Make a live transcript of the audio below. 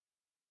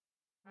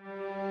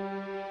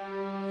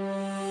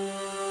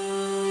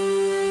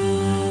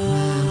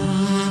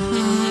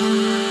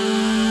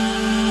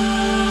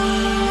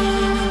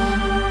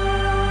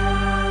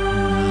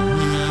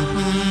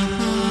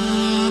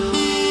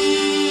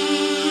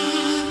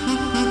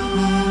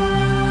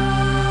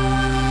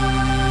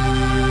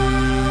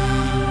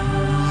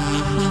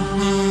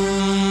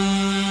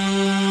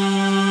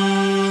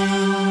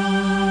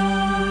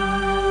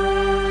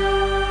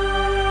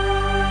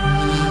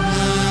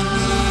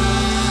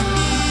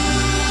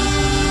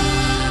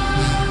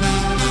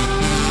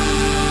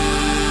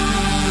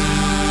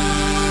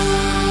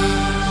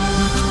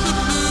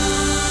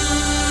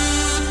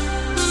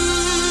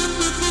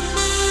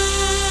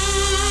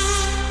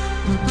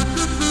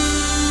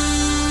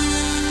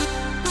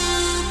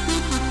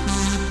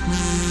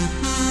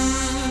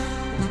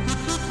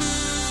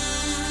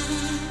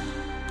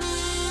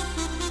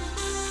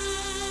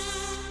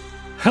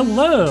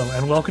Hello,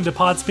 and welcome to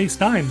Pod Space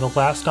Nine, the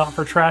last stop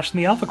for trash in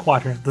the Alpha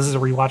Quadrant. This is a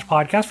rewatch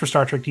podcast for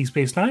Star Trek Deep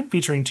Space Nine,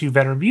 featuring 2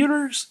 veteran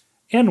viewers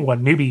and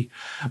 1 newbie.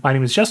 My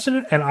name is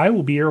Justin, and I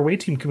will be your away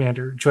team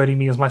commander. Joining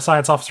me is my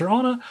science officer,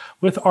 Anna,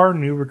 with our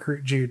new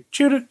recruit, Jude.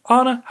 Jude,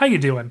 Anna, how you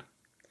doing?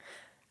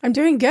 I'm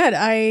doing good.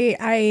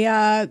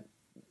 I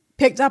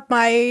picked up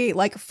my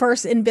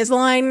first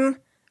Invisalign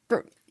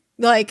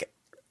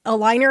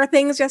aligner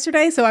things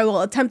yesterday, so I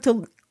will attempt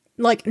to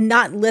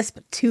not lisp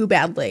too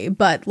badly,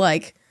 but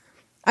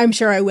I'm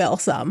sure I will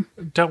some.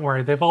 Don't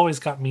worry, they've always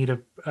got me to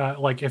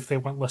if they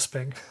want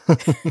lisping.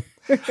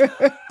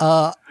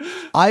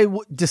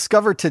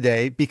 Discovered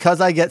today,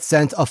 because I get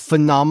sent a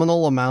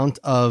phenomenal amount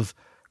of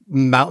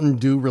Mountain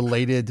Dew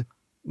related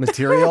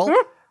material.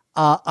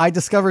 I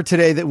discovered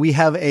today that we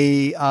have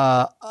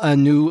a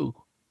new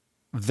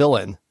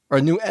villain or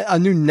a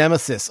new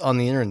nemesis on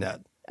the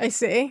internet. I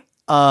see.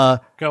 Go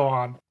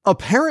on.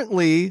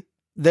 Apparently,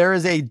 there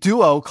is a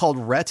duo called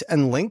Rhett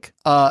and Link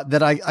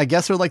that I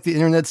guess are like the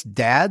internet's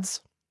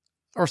dads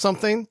or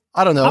something.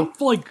 I don't know.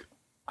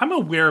 I'm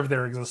aware of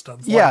their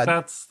existence. Yeah,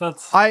 that's.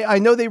 I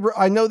know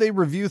they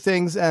review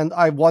things, and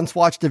I once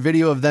watched a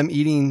video of them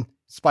eating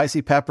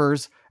spicy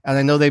peppers, and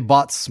I know they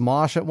bought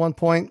Smosh at one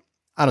point.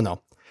 I don't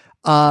know.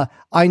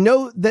 I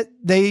know that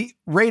they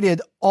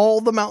rated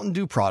all the Mountain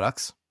Dew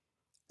products,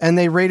 and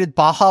they rated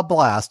Baja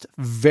Blast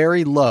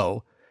very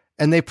low,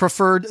 and they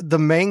preferred the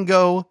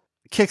Mango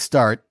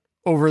Kickstart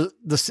over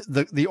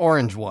the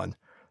orange one,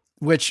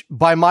 which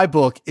by my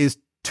book is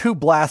 2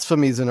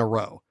 blasphemies in a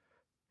row.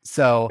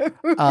 So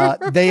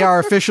they are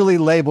officially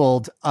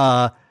labeled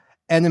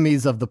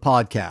enemies of the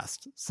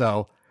podcast.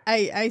 So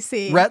I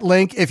see. Rhett,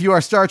 Link, if you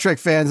are Star Trek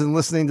fans and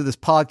listening to this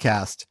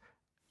podcast,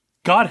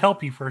 God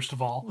help you, first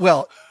of all.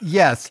 Well,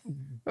 yes,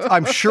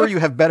 I'm sure you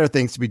have better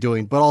things to be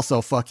doing, but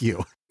also fuck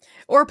you.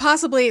 Or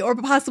possibly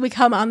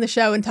come on the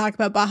show and talk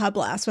about Baja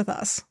Blast with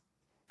us.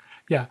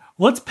 Yeah,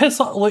 let's piss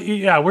off.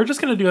 Yeah, we're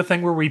just gonna do a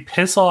thing where we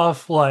piss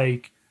off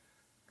like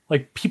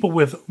people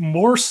with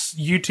more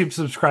YouTube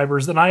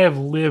subscribers than I have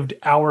lived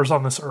hours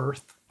on this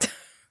earth.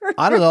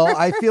 I don't know.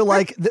 I feel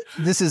like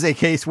this is a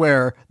case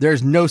where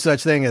there's no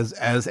such thing as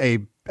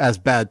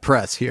bad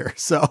press here.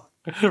 So,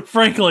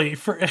 frankly,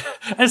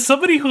 as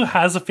somebody who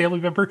has a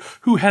family member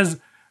who has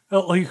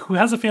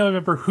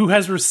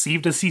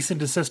received a cease and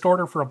desist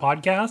order for a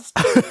podcast,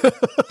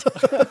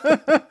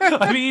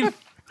 I mean.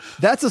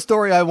 That's a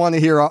story I want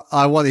to hear.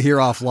 I want to hear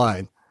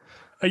offline.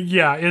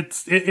 Yeah,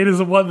 it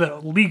is one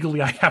that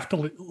legally I have to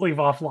leave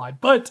offline.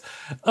 But,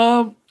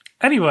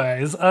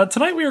 anyways,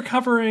 tonight we are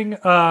covering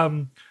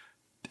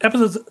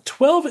episodes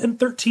 12 and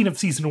 13 of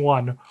season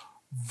 1,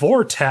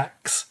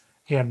 Vortex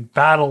and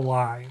Battle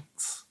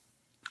Lines.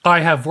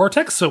 I have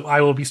Vortex, so I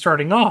will be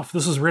starting off.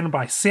 This is written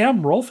by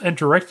Sam Rolfe and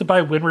directed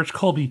by Winrich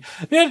Colby.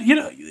 Man,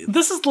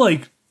 this is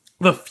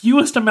the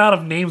fewest amount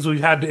of names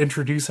we've had to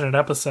introduce in an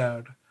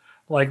episode.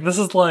 This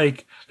is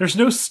there's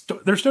no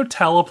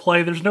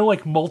teleplay. There's no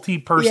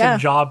multi-person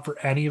job for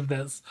any of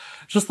this.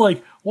 Just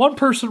one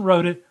person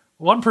wrote it,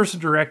 one person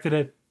directed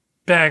it.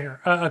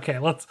 Banger. Okay,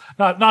 let's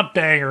not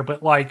banger,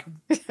 but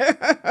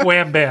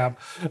wham bam.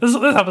 This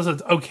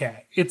episode's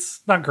okay.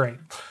 It's not great.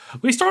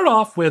 We start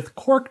off with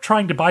Quark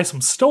trying to buy some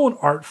stolen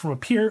art from a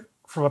pair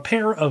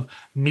of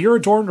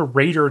Miradorn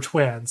Raider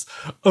twins.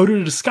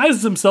 Odo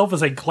disguises himself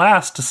as a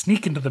glass to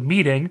sneak into the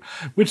meeting,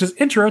 which is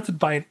interrupted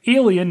by an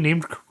alien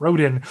named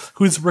Croden,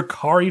 who's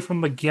Ricari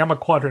from the Gamma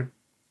Quadrant.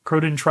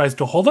 Croden tries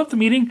to hold up the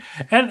meeting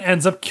and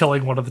ends up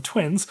killing one of the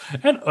twins,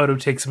 and Odo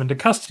takes him into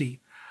custody.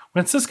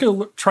 When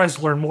Sisko tries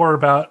to learn more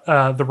about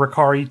the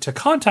Ricari to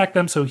contact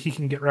them so he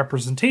can get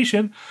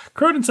representation,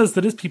 Croden says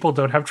that his people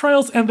don't have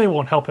trials and they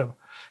won't help him.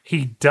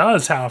 He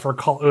does, however,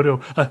 call Odo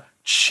a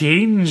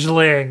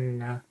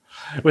changeling,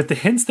 with the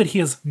hints that he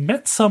has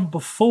met some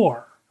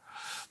before,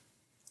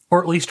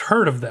 or at least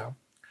heard of them.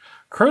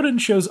 Croden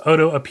shows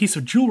Odo a piece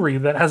of jewelry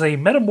that has a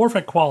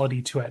metamorphic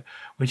quality to it,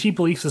 which he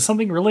believes is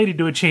something related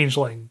to a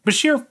changeling.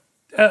 Bashir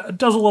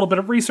does a little bit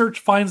of research,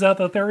 finds out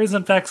that there is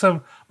in fact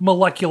some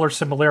molecular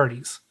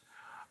similarities.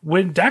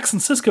 When Dax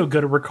and Sisko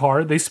go to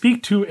Ricard, they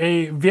speak to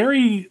a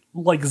very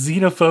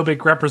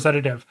xenophobic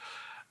representative.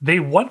 They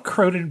want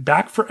Croden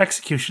back for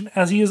execution,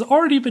 as he has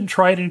already been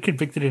tried and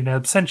convicted in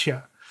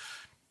absentia.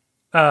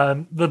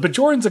 The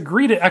Bajorans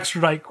agree to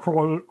extradite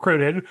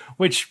Croden,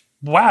 which,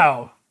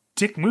 wow,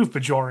 dick move,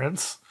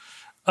 Bajorans.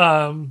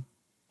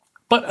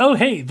 But oh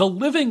hey, the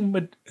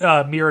living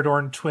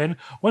Miradorn twin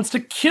wants to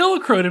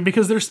kill Croden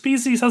because their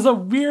species has a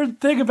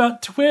weird thing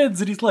about twins,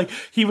 and he's like,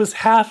 he was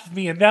half of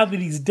me, and now that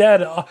he's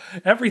dead,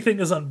 everything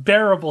is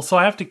unbearable, so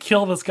I have to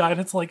kill this guy,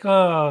 and it's like,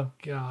 oh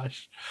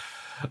gosh.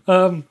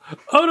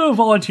 Odo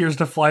volunteers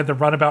to fly the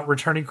runabout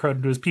returning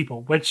Croden to his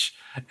people, which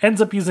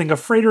ends up using a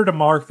freighter to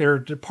mark their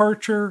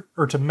departure,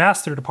 or to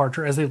mask their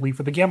departure as they leave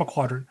for the Gamma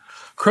Quadrant.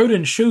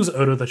 Croden shows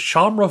Odo the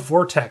Shamra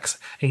Vortex,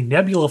 a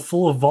nebula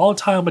full of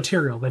volatile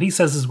material that he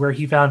says is where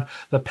he found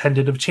the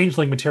Pendant of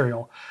Changeling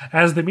material.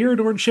 As the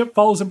Miradorn ship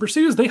follows and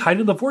pursues, they hide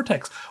in the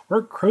vortex,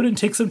 where Croden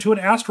takes them to an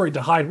asteroid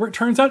to hide, where it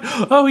turns out,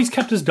 oh, he's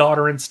kept his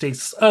daughter in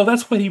stasis. Oh,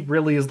 that's what he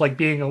really is like,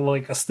 being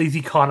a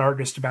sleazy con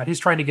artist about. He's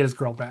trying to get his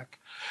girl back.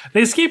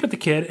 They escape with the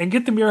kid and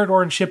get the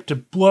Miradorn ship to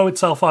blow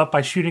itself up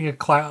by shooting a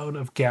cloud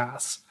of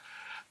gas.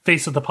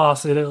 Faced with the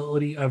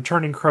possibility of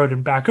turning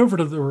Croden back over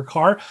to the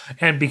Ricard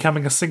and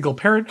becoming a single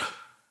parent,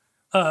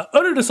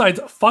 Odo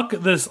decides, fuck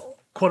this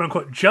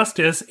quote-unquote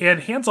justice,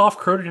 and hands off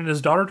Croden and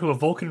his daughter to a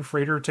Vulcan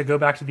freighter to go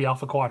back to the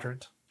Alpha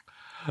Quadrant.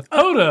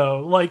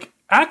 Odo,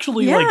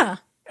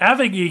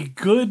 having a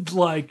good,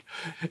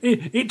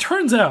 it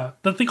turns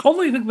out that the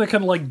only thing that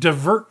can,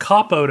 divert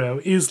Cop Odo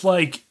is,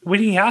 when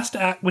he has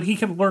to act, when he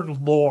can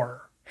learn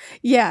lore.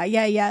 Yeah.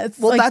 It's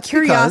that's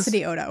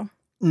curiosity, Odo.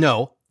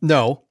 No,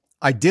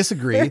 I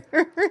disagree.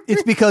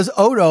 It's because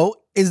Odo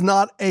is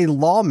not a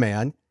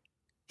lawman.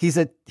 He's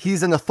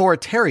an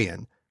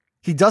authoritarian.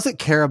 He doesn't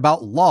care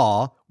about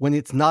law when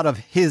it's not of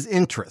his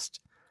interest.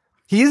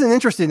 He isn't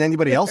interested in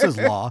anybody else's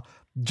law,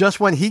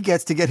 just when he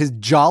gets to get his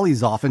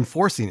jollies off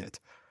enforcing it.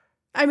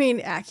 I mean,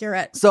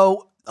 accurate.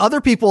 So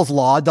other people's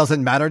law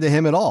doesn't matter to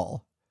him at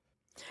all.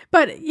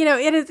 But,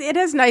 it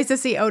is nice to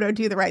see Odo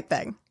do the right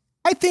thing.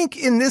 I think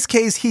in this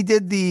case, he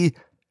did yes,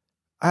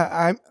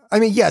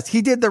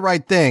 he did the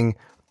right thing,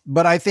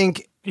 but I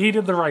think... He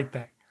did the right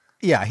thing.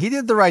 Yeah, he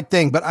did the right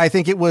thing, but I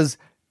think it was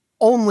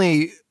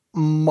only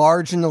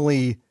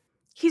marginally...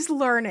 He's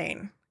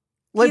learning.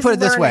 Let me put it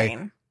this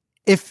way.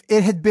 If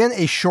it had been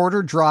a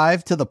shorter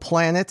drive to the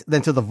planet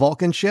than to the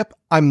Vulcan ship,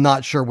 I'm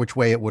not sure which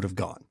way it would have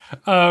gone.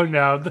 Oh,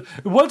 no.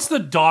 Once the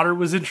daughter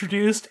was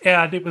introduced,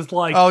 and it was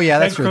like... Oh, yeah,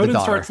 that's true,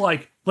 Croden starts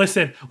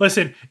listen,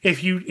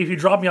 if you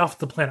drop me off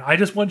the planet, I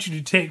just want you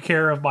to take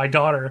care of my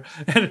daughter.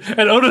 And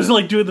Odo's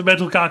doing the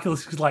mental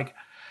calculus. He's like,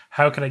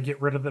 how can I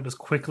get rid of them as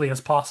quickly as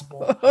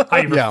possible?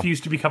 I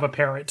refuse to become a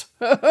parent.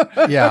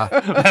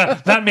 Yeah.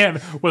 That man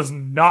was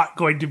not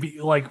going to be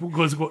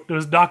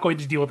was not going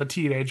to deal with a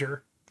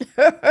teenager.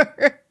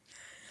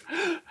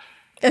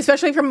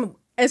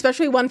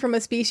 Especially one from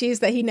a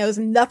species that he knows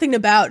nothing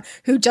about,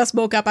 who just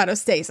woke up out of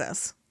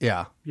stasis.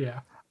 Yeah.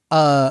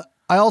 I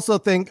also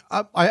think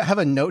I have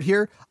a note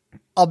here.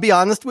 I'll be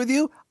honest with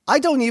you. I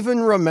don't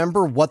even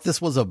remember what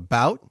this was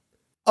about.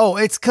 Oh,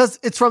 it's because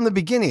it's from the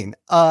beginning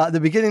of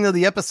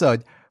the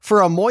episode.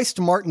 For a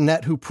moist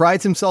martinet who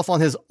prides himself on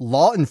his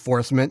law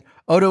enforcement,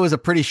 Odo is a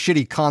pretty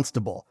shitty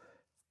constable.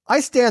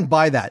 I stand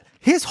by that.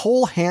 His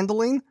whole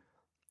handling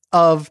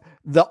of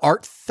the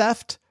art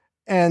theft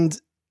and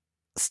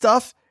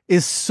stuff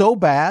is so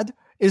bad,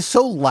 is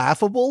so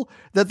laughable,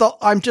 that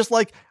I'm just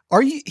like,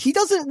 he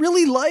doesn't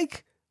really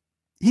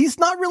he's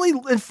not really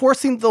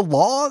enforcing the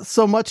law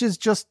so much as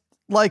just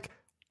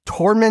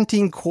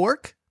tormenting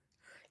Quark.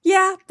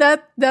 Yeah,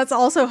 that's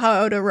also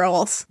how Odo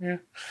rolls. Yeah.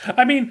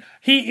 I mean,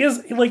 he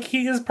is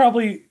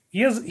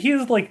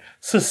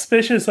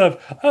suspicious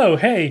of, oh,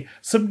 hey,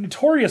 some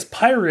notorious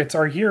pirates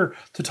are here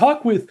to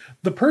talk with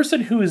the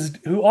person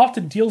who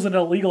often deals in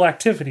illegal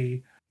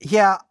activity.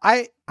 Yeah,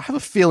 I have a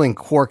feeling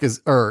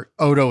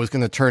Odo is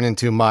going to turn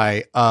into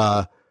my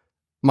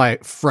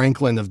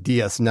Franklin of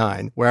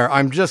DS9, where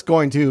I'm just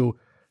going to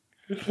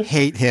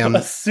hate him.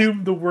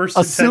 Assume the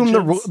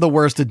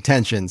worst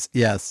intentions.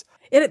 Yes.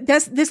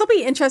 This will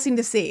be interesting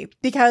to see,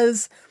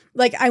 because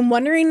I'm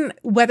wondering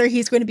whether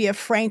he's going to be a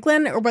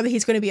Franklin or whether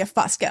he's going to be a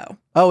Fusco.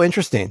 Oh,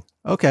 interesting.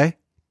 Okay.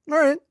 All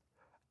right.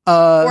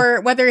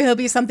 Or whether he'll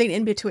be something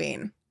in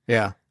between.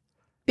 Yeah.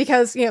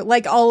 Because,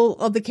 like all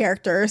of the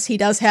characters, he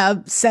does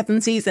have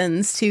 7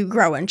 seasons to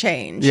grow and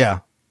change. Yeah.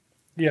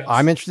 Yes.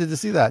 I'm interested to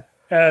see that.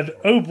 And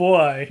oh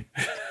boy.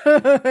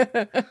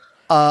 I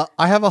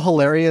have a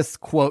hilarious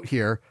quote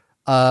here.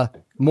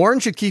 Morn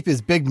should keep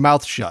his big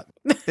mouth shut.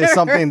 Is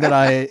something that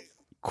I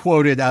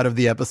quoted out of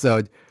the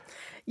episode.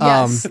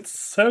 Yes. It's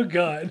so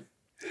good.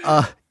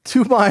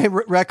 To my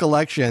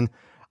recollection,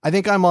 I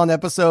think I'm on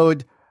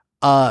episode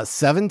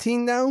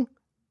 17 now,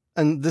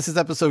 and this is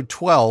episode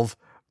 12.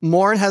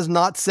 Morn has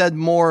not said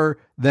more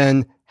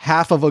than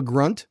half of a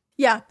grunt.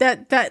 Yeah,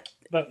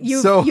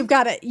 you've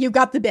got it. You've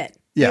got the bit.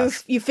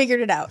 Yes. You figured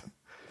it out.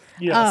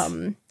 Yes.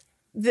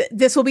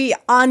 This will be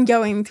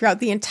ongoing throughout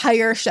the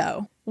entire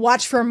show.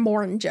 Watch for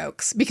Morn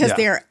jokes, because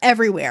they are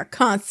everywhere,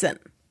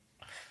 constant.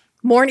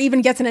 Morn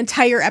even gets an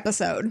entire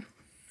episode.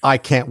 I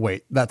can't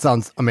wait. That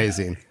sounds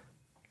amazing.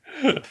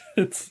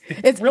 It's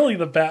really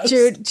the best.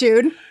 Jude,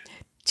 do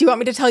you want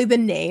me to tell you the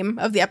name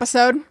of the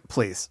episode?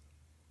 Please.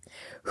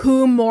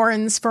 Who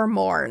Mourns for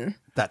Morn?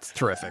 That's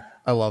terrific.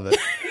 I love it.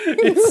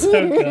 It's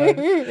so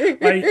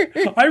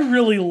good. I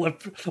really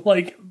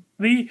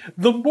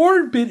the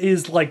Morn bit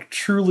is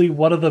truly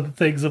one of the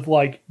things of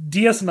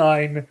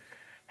DS9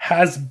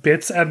 has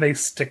bits and they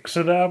stick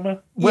to them.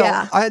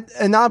 Well, I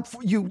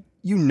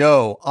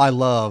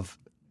love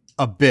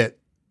a bit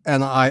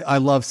and I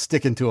love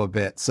sticking to a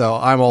bit, so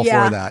I'm all for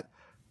that.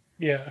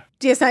 Yeah.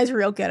 DS9 is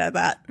real good at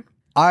that.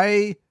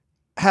 I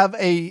have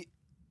I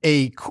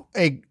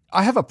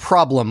have a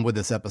problem with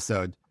this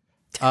episode.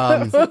 Is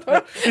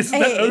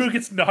that Odo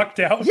gets knocked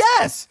out?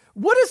 Yes.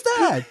 What is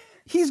that?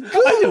 He's goo.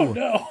 I don't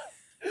know.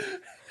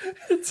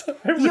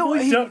 I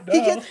really don't know.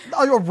 He gets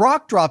a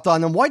rock dropped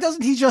on him. Why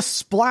doesn't he just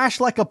splash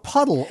like a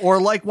puddle,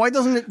 or like why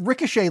doesn't it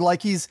ricochet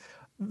like he's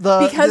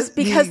because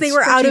they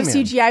were out of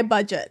CGI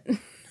budget.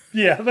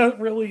 Yeah, that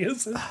really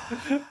is.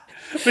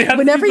 They had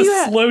to use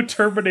the slow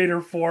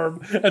Terminator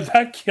form, and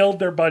that killed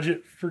their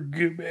budget for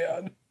Goo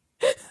Man.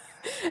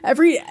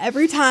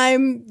 Every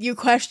time you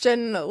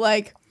question,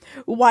 like,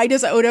 why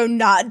does Odo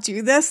not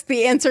do this?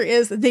 The answer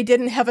is they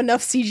didn't have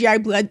enough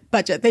CGI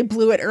budget. They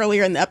blew it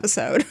earlier in the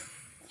episode.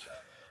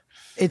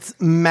 It's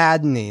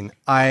maddening.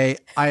 They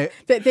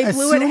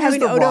blew it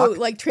having Odo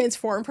like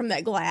transform from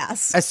that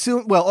glass.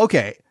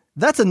 Okay,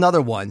 that's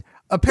another one.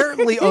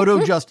 Apparently,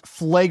 Odo just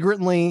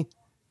flagrantly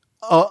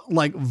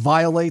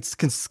violates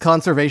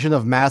conservation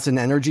of mass and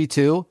energy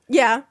too.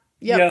 Yeah.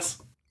 Yep.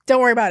 Yes.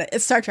 Don't worry about it.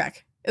 It's Star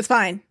Trek. It's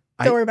fine.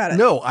 Don't worry about it.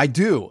 No, I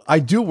do. I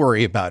do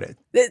worry about it.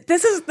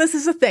 This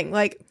is the thing.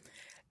 Like,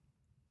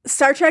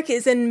 Star Trek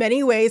is in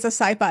many ways a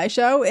sci-fi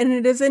show, and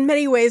it is in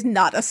many ways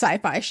not a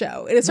sci-fi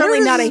show. It is certainly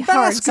not a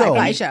hard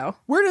sci-fi show.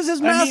 Where does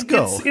his mask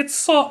go? It's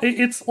soft.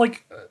 It's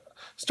like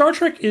Star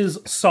Trek is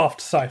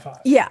soft sci-fi.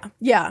 Yeah.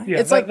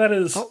 It's that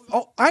is.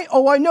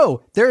 I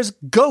know. There's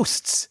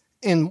ghosts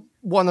in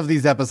one of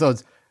these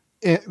episodes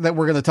that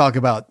we're going to talk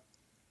about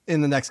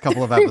in the next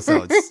couple of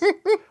episodes.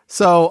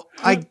 So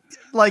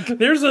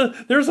there's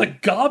a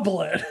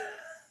goblet.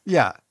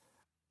 Yeah.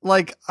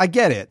 Like, I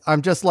get it.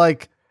 I'm just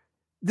like,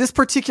 this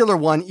particular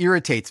one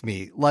irritates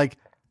me. Like,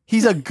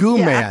 he's a goo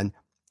man.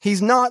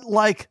 He's not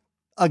like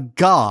a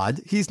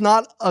god. He's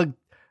not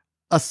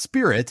a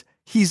spirit.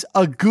 He's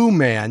a goo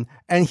man,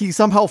 and he's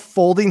somehow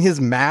folding his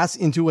mass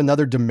into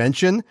another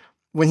dimension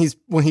when he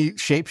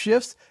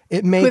shapeshifts.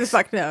 It makes who the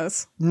fuck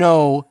knows?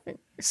 No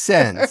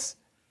sense.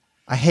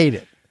 I hate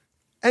it.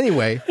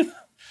 Anyway,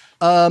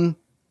 I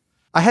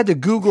had to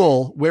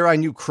Google where I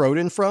knew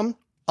Croden from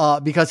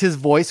because his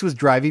voice was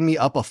driving me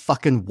up a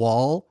fucking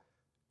wall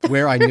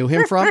where I knew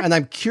him from, and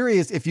I'm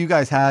curious if you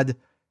guys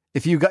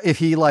if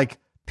he like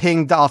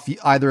pinged off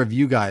either of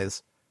you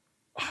guys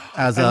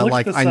as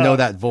I know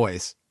that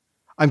voice.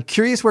 I'm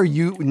curious where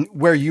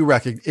you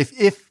recognize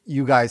if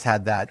you guys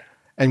had that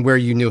and where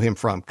you knew him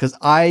from, because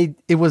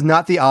it was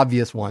not the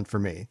obvious one for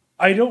me.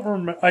 I don't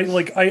remember.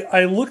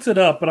 I looked it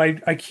up, but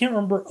I can't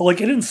remember.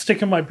 Like, it didn't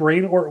stick in my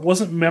brain, or it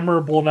wasn't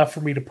memorable enough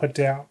for me to put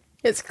down.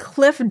 It's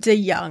Cliff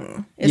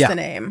DeYoung is the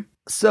name.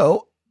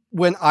 So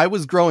when I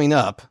was growing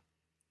up,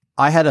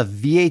 I had a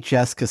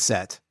VHS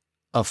cassette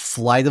of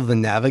Flight of the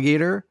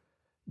Navigator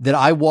that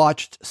I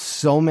watched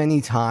so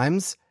many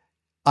times,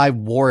 I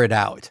wore it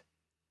out.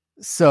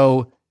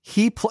 So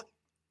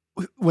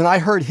when I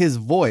heard his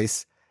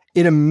voice,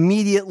 it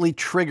immediately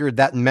triggered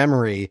that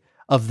memory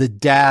of the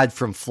dad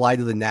from Flight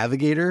of the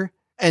Navigator.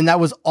 And that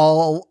was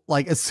all,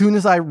 like, as soon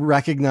as I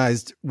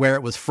recognized where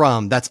it was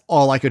from, that's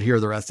all I could hear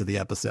the rest of the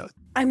episode.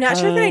 I'm not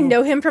sure that I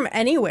know him from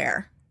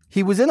anywhere.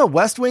 He was in a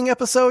West Wing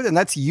episode, and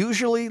that's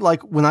usually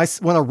like when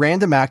a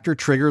random actor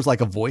triggers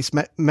like a voice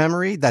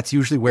memory, that's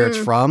usually where it's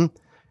from,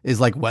 is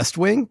like West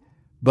Wing.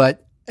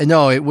 But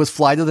no, it was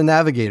Flight of the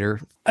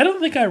Navigator. I don't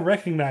think I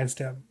recognized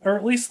him, or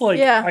at least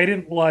I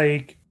didn't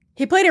like.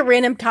 He played a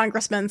random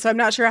congressman, so I'm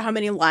not sure how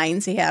many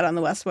lines he had on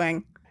the West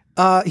Wing.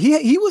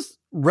 He was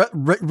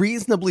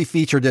reasonably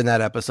featured in that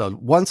episode.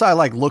 Once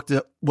I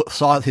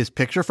saw his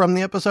picture from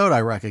the episode,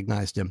 I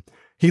recognized him.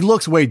 He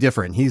looks way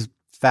different. He's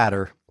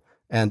fatter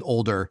and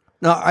older.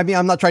 No, I mean,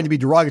 I'm not trying to be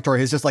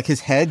derogatory. It's just like his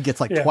head gets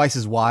twice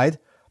as wide.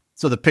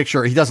 So the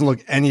picture, he doesn't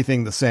look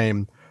anything the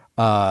same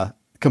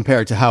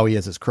compared to how he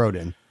is as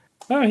Croden.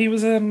 No, he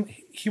was in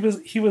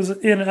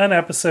an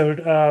episode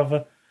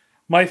of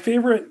my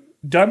favorite,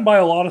 done by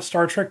a lot of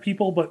Star Trek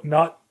people, but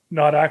not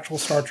actual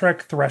Star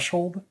Trek,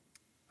 Threshold.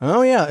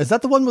 Oh yeah, is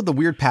that the one with the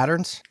weird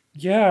patterns?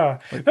 Yeah,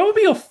 that would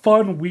be a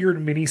fun, weird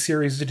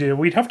miniseries to do.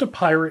 We'd have to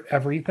pirate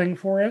everything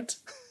for it.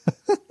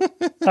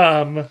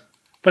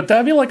 But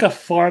that'd be like a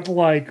fun,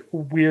 like,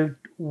 weird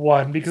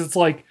one, because it's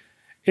like,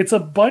 it's a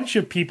bunch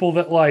of people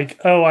that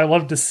I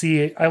love to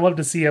see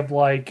him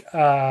like,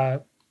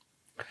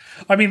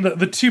 I mean,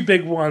 the two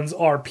big ones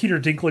are Peter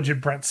Dinklage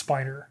and Brent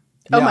Spiner.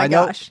 Oh my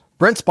gosh.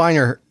 Brent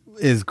Spiner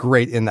is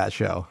great in that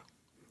show.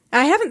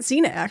 I haven't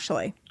seen it,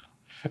 actually.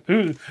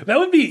 Ooh, that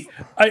would be,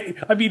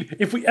 I mean,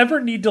 if we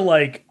ever need to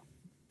like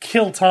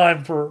kill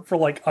time for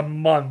like a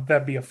month,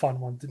 that'd be a fun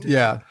one to do.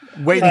 Yeah.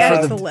 Waiting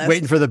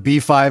for the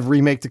B5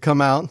 remake to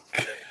come out.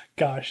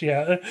 Gosh,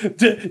 yeah.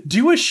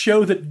 Do a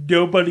show that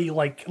nobody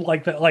like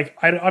that, like,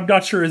 I'm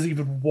not sure is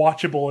even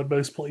watchable in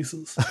most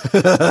places.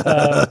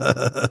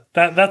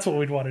 That's what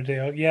we'd want to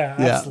do. Yeah,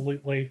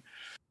 absolutely.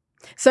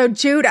 So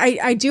Jude,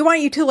 I do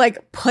want you to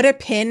like put a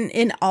pin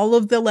in all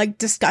of the like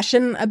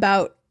discussion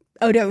about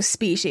Odo's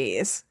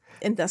species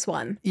in this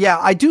one. Yeah,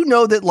 I do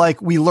know that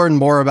like we learn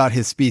more about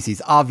his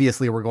species.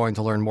 Obviously, we're going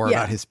to learn more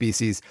about his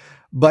species.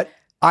 But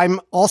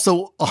I'm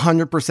also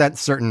 100%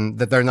 certain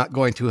that they're not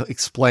going to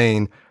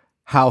explain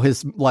how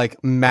his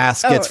like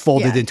mask gets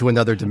folded into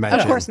another dimension.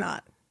 Of course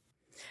not.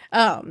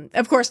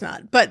 Of course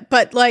not.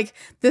 But like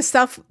the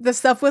stuff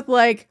with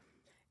like,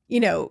 you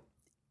know,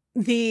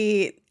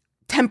 the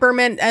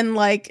temperament and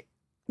like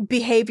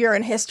behavior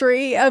and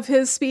history of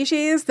his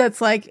species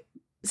that's like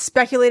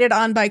speculated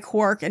on by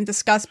Quark and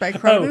discussed by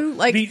Croton.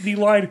 Like the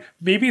line,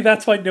 maybe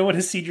that's why no one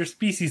has seen your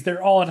species.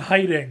 They're all in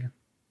hiding.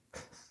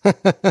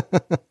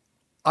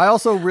 I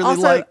also really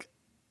like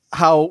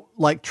how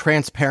like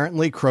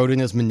transparently Croton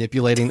is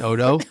manipulating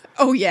Odo.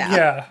 Oh yeah.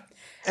 Yeah.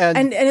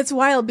 And it's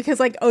wild because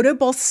like Odo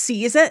both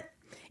sees it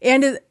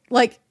and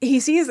like he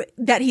sees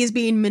that he's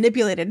being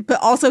manipulated,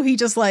 but also he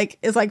just like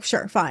is like,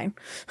 sure, fine.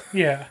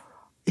 Yeah.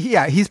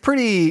 Yeah, he's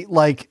pretty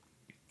like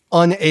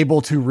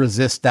unable to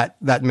resist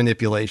that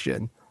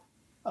manipulation.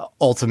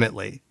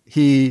 Ultimately,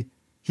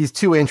 he's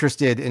too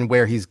interested in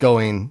where he's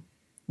going,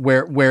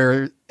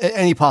 where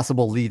any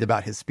possible lead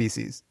about his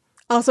species.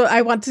 Also,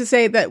 I want to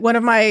say that one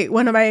of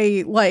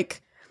my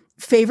like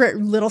favorite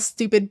little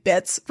stupid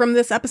bits from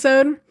this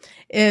episode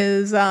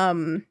is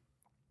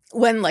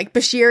when like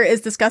Bashir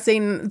is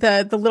discussing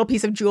the little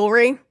piece of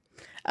jewelry.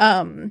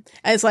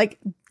 As like,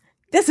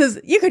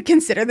 you could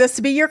consider this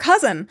to be your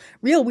cousin.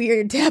 Real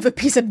weird to have a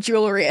piece of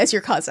jewelry as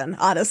your cousin,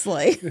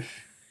 honestly.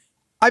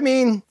 I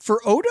mean, for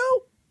Odo,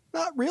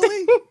 not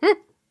really.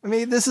 I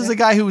mean, this is a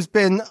guy who's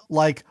been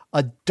like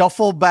a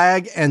duffel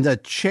bag and a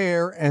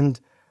chair and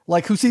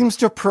like who seems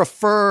to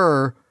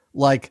prefer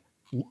like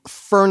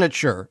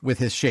furniture with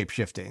his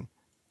shape-shifting.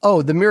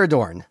 Oh, the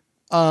Miradorn.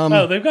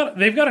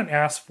 They've got an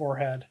ass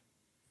forehead.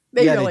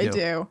 They really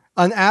do.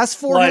 An ass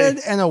forehead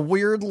and a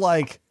weird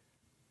like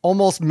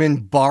almost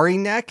Minbari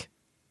neck.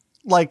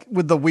 Like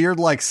with the weird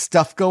like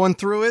stuff going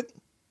through it.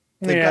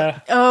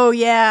 Oh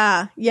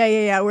yeah.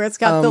 Where it's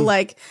got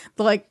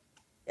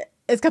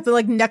it's got the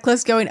like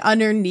necklace going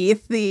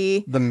underneath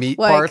the meat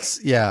like, parts.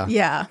 Yeah.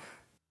 Yeah.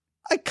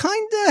 I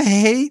kind of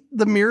hate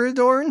the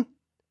Miradorn.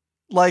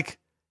 Like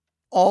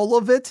all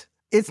of it.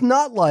 It's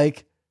not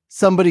like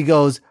somebody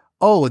goes,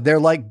 oh, they're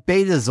like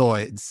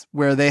betazoids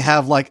where they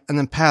have like an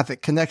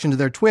empathic connection to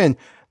their twin.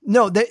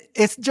 No, these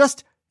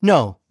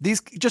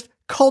just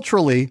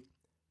culturally,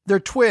 they're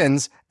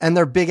twins and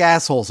they're big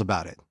assholes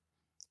about it.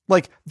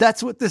 Like,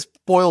 that's what this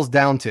boils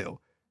down to.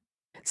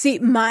 See,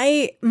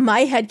 my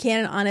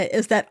headcanon on it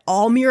is that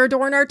all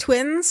Miradorn are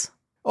twins.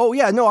 Oh,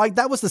 yeah. No,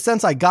 that was the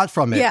sense I got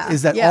from it,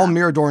 is that all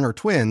Miradorn are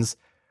twins.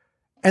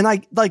 And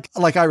I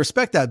I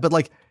respect that, but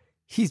like,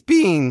 he's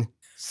being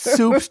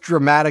soups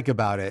dramatic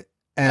about it.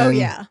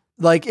 And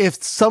like,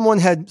 if someone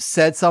had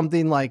said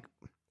something like,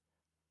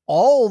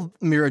 all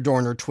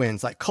Miradorn are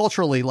twins, like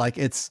culturally, like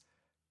it's,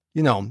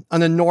 you know,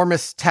 an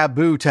enormous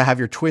taboo to have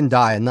your twin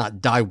die and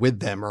not die with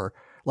them or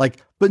like,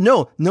 but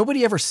no,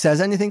 nobody ever says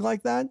anything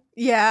like that.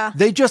 Yeah.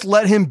 They just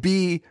let him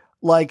be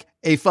like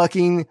a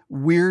fucking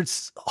weird,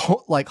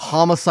 like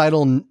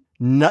homicidal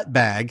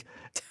nutbag.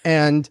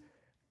 And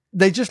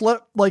they just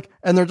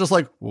and they're just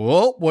like,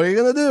 well, what are you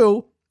going to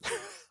do?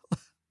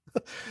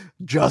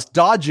 Just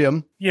dodge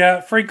him. Yeah.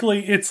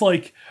 Frankly, it's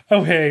like,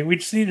 oh, hey, we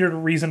just needed a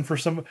reason for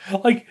some,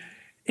 like,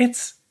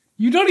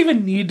 you don't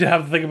even need to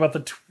have to think about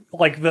the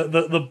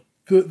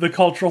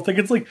cultural thing.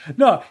 It's like,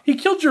 no, he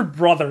killed your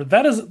brother.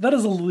 That is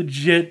a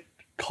legit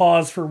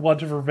cause for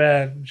want of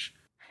revenge.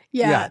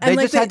 Yeah. They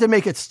just had to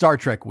make it Star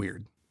Trek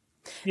weird.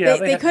 Yeah,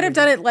 they could have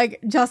done it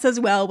like just as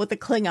well with the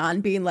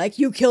Klingon being like,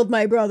 you killed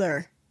my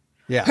brother.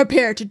 Yeah.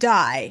 Prepare to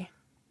die.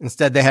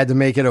 Instead, they had to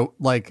make it a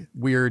like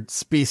weird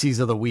species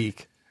of the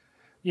week.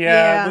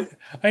 Yeah.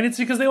 And it's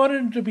because they wanted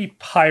them to be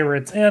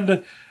pirates.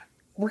 And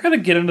we're going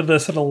to get into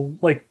this in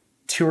like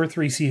 2 or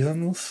 3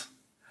 seasons.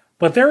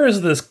 But there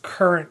is this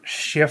current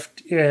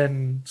shift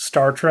in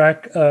Star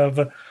Trek of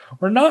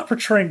we're not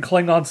portraying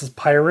Klingons as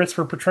pirates.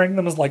 We're portraying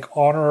them as like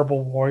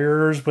honorable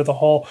warriors with a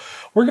whole.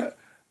 This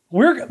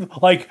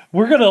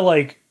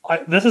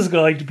is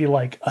going to be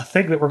like a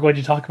thing that we're going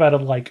to talk about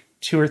in like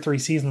 2 or 3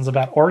 seasons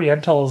about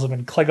Orientalism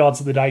and Klingons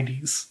in the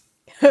 90s.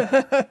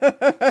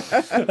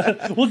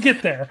 We'll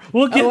get there.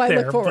 I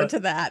look forward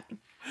to that.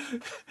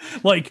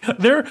 Like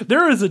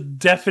there is a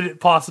definite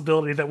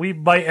possibility that we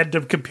might end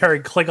up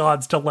comparing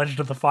Klingons to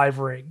Legend of the Five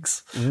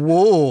Rings.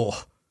 Whoa.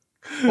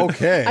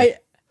 Okay.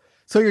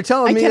 So you're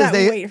telling me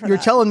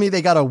telling me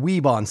they got a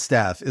weeb on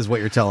staff is what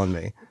you're telling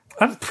me.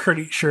 I'm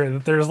pretty sure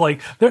that there's a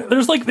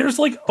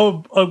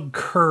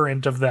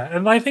current of that.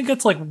 And I think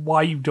it's like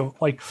why you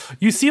don't like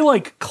you see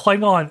like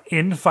Klingon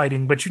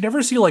infighting, but you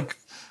never see like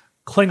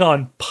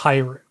Klingon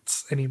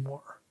pirates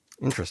anymore.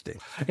 Interesting.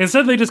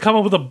 Instead, they just come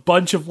up with a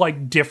bunch of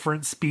like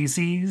different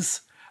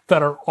species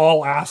that are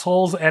all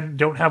assholes and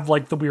don't have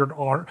like the weird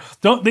honor.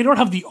 They don't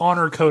have the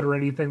honor code or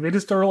anything. They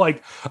just are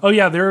like, oh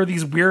yeah, there are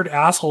these weird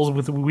assholes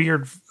with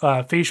weird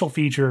facial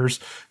features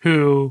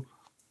who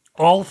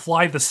all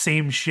fly the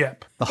same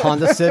ship. The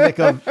Honda Civic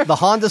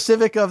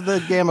of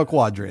the Gamma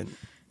Quadrant.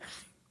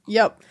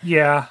 Yep.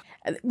 Yeah.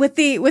 With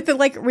the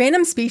like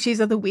random species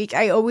of the week,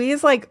 I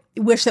always like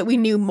wish that we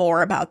knew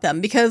more about them,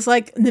 because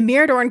like the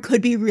Miradorn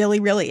could be really,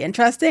 really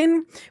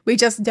interesting. We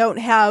just don't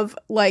have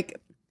like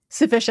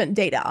sufficient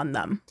data on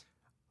them.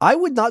 I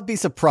would not be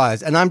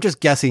surprised, and I'm just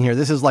guessing here.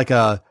 This is like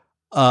a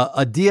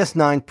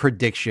DS9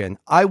 prediction.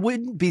 I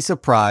wouldn't be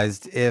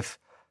surprised if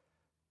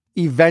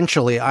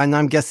eventually, and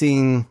I'm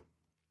guessing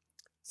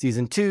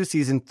season 2,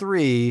 season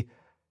 3,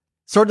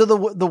 sort of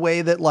the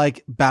way that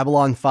like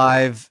Babylon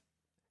 5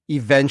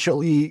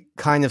 eventually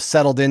kind of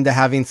settled into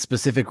having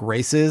specific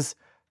races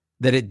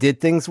that it did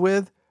things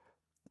with.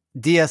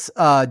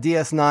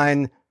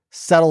 DS9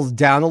 settles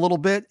down a little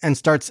bit and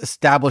starts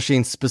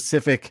establishing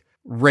specific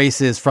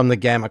races from the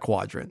Gamma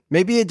Quadrant.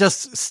 Maybe it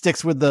just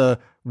sticks with the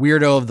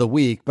weirdo of the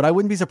week, but I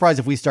wouldn't be surprised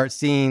if we start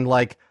seeing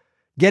like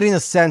getting a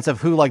sense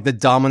of who like the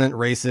dominant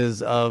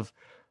races of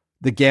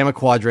the Gamma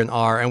Quadrant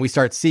are, and we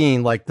start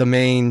seeing like the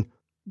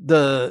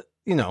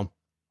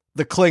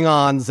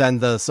Klingons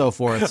and the so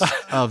forth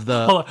of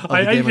the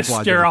I Gamma just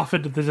Quadrant. stare off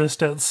into the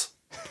distance.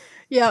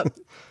 Yep.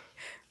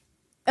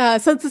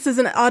 Since this is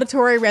an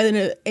auditory rather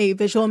than a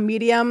visual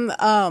medium,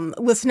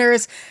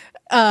 listeners,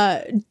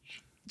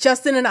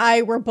 Justin and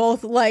I were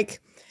both like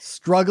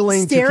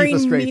struggling to keep a staring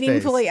straight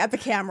meaningfully face, at the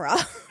camera.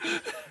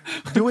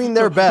 doing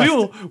their best.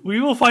 We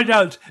will find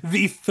out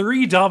the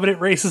 3 dominant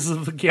races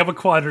of the Gamma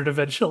Quadrant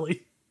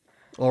eventually.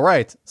 All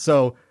right.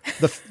 So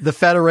the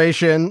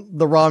Federation,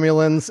 the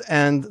Romulans,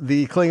 and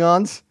the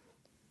Klingons.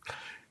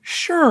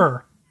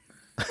 Sure.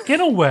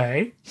 In a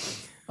way.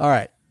 All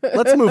right.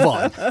 Let's move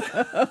on.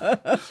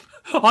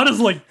 Anna's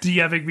like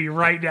DMing me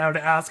right now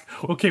to ask,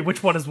 okay,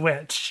 which one is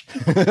which?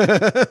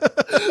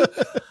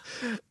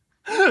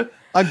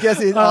 I'm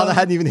guessing Anna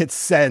hadn't even hit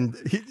send.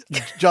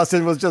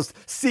 Justin was just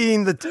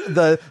seeing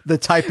the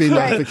typing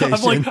Right. notification.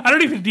 I'm like, I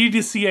don't even need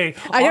to see I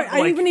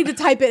don't even need to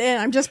type it in.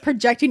 I'm just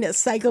projecting it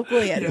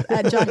psychically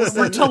at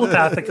Justin. We're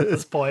telepathic at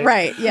this point.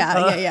 Right.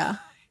 Yeah.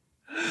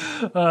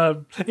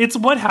 It's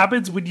what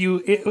happens when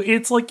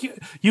it's like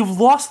you've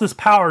lost this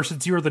power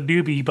since you were the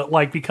newbie, but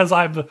like because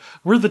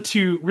we're the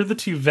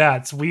two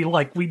vets, we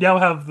now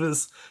have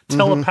this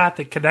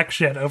telepathic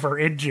connection over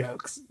in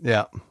jokes.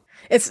 Yeah.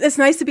 It's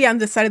nice to be on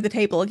this side of the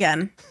table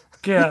again.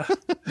 Yeah.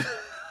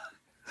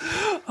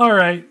 All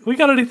right. We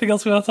got anything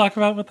else we want to talk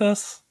about with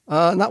this?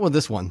 Not with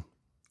this one.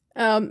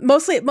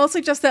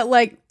 Mostly just that,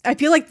 like, I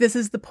feel like this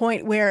is the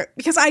point where,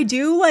 because I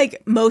do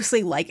like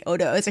mostly like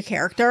Odo as a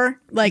character,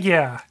 like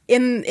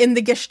in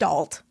the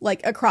Gestalt,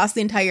 like across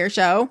the entire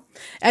show.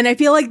 And I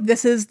feel like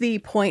this is the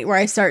point where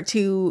I start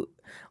to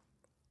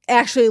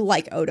actually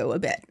like Odo a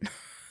bit.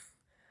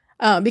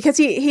 Because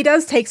he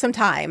does take some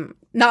time,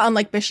 not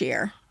unlike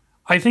Bashir.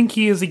 I think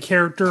he is a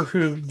character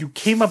who you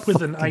came up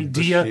with an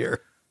idea.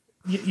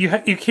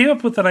 You came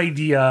up with an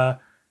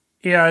idea,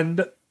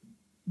 and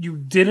you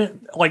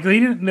didn't like. They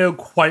didn't know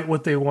quite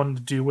what they wanted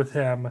to do with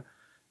him,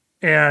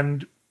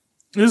 and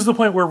this is the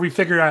point where we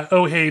figured out.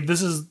 Oh, hey,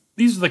 these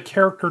are the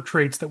character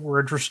traits that we're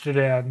interested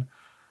in,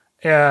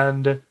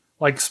 and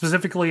like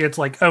specifically, it's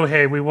like, oh,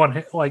 hey, we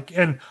want like,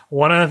 and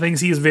one of the things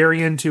he's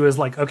very into is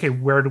like, okay,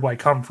 where do I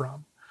come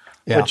from?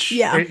 Which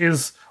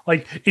is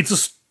like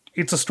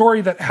it's a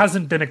story that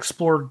hasn't been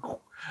explored.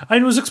 I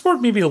mean, it was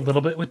explored maybe a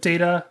little bit with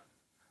Data,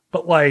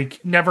 but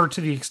like never to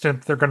the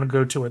extent they're going to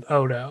go to with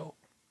Odo.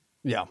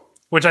 Yeah.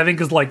 Which I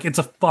think is like, it's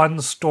a fun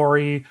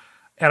story.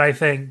 And I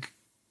think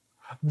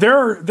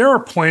there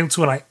are points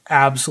when I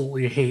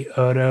absolutely hate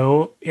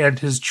Odo and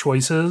his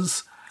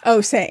choices. Oh,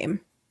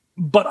 same.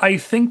 But I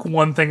think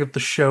one thing that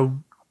the show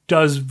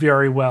does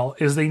very well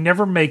is they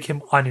never make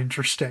him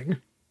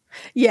uninteresting.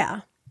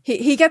 Yeah.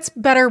 He gets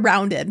better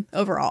rounded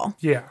overall.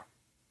 Yeah.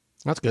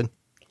 That's good.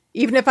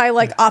 Even if I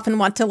like often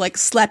want to like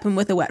slap him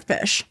with a wet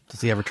fish.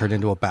 Does he ever turn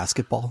into a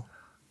basketball?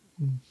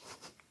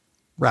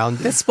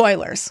 Rounded? The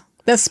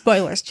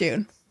spoilers,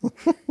 June.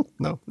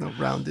 No,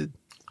 rounded.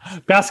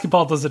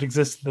 Basketball doesn't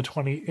exist in the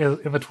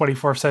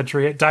 24th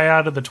century. It died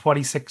out in the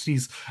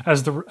 2060s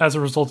as a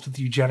result of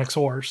the eugenics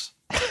wars.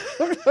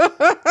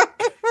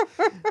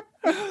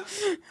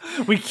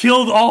 We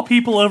killed all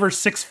people over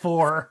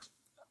 6'4".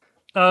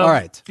 All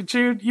right.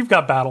 June, you've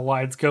got battle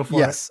lines. Go for it.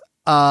 Yes.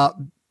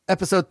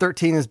 Episode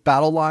 13 is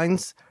Battle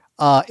Lines.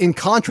 In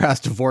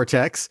contrast to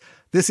Vortex,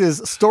 this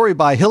is story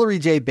by Hilary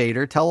J.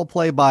 Bader,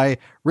 teleplay by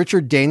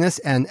Richard Danis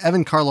and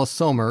Evan Carlos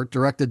Sommer,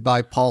 directed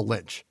by Paul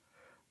Lynch.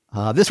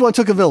 This one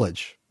took a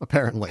village,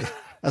 apparently,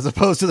 as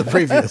opposed to the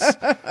previous.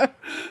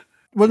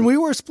 When we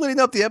were splitting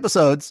up the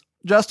episodes,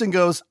 Justin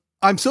goes,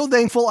 "I'm so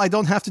thankful I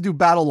don't have to do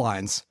battle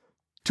lines."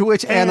 To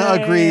which Anna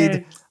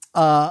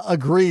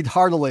agreed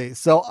heartily.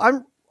 So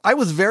I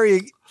was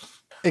very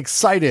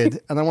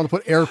excited, and I want to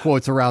put air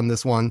quotes around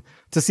this one,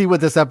 to see what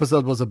this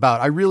episode was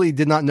about. I really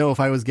did not know if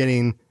I was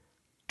getting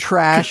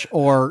trash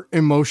or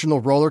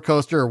emotional roller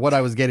coaster or what I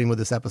was getting with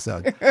this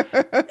episode.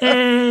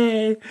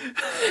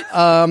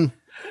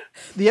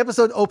 The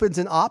episode opens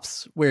in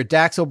Ops, where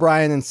Dax,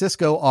 O'Brien, and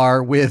Cisco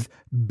are, with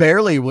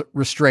barely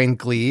restrained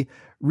glee,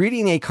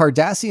 reading a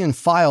Cardassian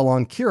file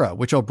on Kira,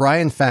 which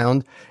O'Brien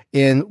found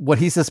in what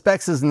he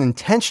suspects is an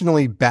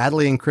intentionally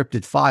badly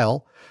encrypted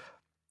file.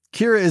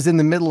 Kira is in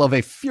the middle of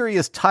a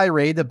furious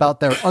tirade about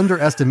their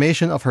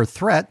underestimation of her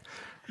threat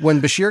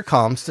when Bashir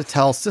comes to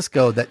tell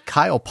Sisko that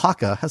Kai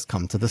Opaka has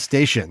come to the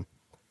station.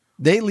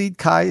 They lead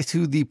Kai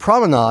to the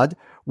promenade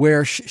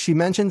where she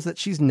mentions that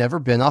she's never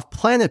been off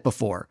planet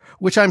before,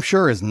 which I'm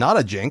sure is not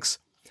a jinx,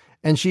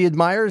 and she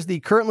admires the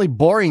currently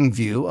boring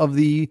view of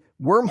the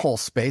wormhole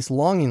space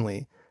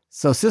longingly.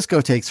 So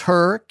Sisko takes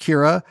her,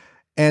 Kira,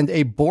 and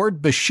a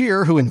bored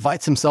Bashir who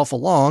invites himself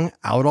along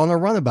out on a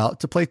runabout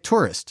to play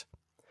tourist.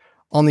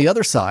 On the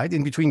other side,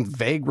 in between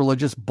vague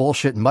religious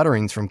bullshit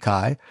mutterings from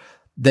Kai,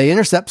 they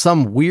intercept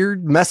some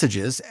weird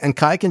messages, and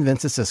Kai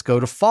convinces Sisko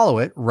to follow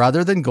it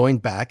rather than going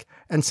back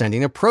and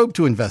sending a probe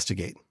to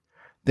investigate.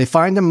 They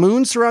find a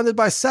moon surrounded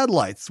by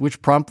satellites,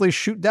 which promptly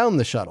shoot down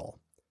the shuttle.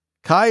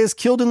 Kai is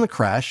killed in the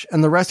crash,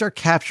 and the rest are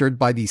captured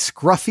by the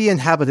scruffy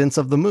inhabitants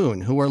of the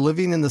moon, who are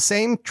living in the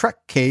same Trek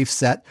cave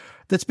set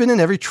that's been in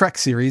every Trek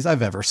series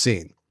I've ever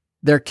seen.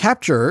 Their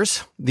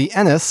capturers, the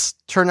Ennis,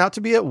 turn out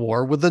to be at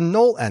war with the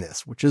Null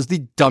Ennis, which is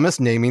the dumbest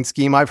naming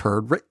scheme I've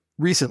heard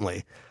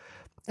recently,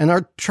 and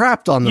are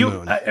trapped on the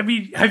moon. I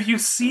mean, have you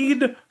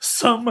seen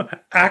some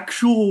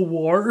actual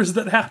wars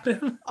that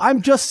happen?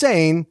 I'm just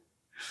saying,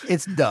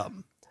 it's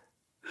dumb.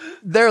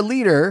 Their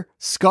leader,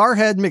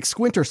 Scarhead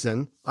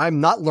McSquinterson,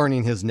 I'm not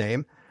learning his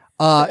name,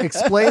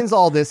 explains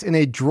all this in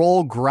a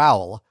droll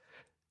growl.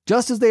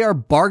 Just as they are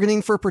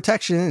bargaining for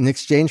protection in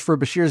exchange for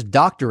Bashir's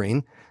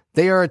doctoring,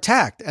 they are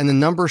attacked and a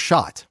number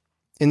shot.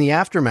 In the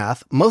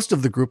aftermath, most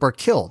of the group are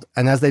killed,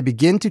 and as they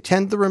begin to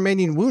tend the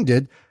remaining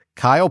wounded,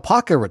 Kai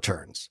Opaka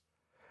returns.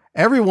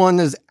 Everyone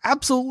is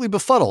absolutely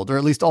befuddled, or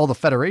at least all the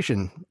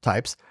Federation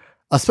types,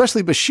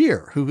 especially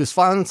Bashir, who has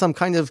found some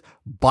kind of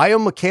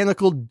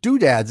biomechanical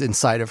doodads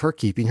inside of her,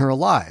 keeping her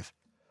alive.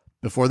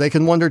 Before they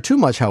can wonder too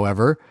much,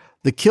 however,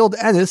 the killed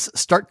Ennis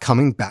start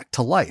coming back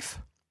to life.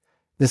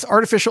 This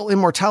artificial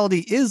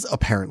immortality is,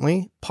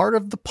 apparently, part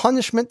of the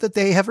punishment that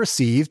they have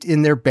received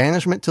in their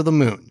banishment to the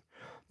moon.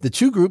 The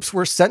two groups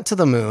were sent to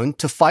the moon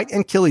to fight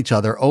and kill each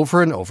other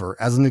over and over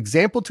as an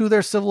example to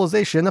their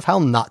civilization of how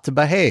not to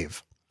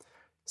behave.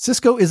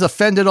 Sisko is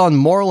offended on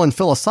moral and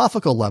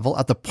philosophical level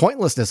at the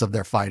pointlessness of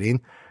their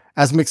fighting,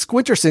 as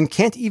McSquinterson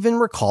can't even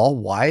recall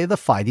why the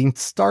fighting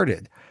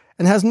started,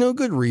 and has no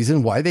good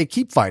reason why they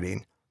keep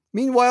fighting.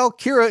 Meanwhile,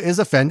 Kira is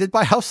offended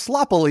by how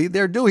sloppily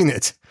they're doing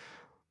it.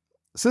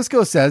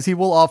 Sisko says he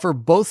will offer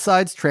both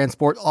sides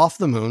transport off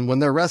the moon when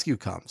their rescue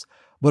comes,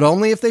 but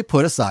only if they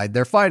put aside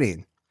their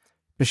fighting.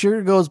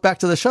 Bashir goes back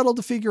to the shuttle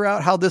to figure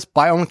out how this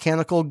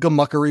biomechanical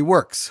gamuckery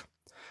works.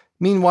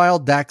 Meanwhile,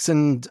 Dax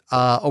and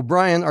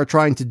O'Brien are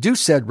trying to do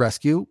said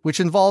rescue, which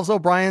involves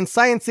O'Brien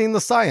sciencing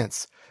the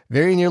science,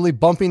 very nearly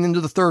bumping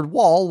into the third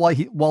wall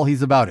while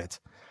he's about it,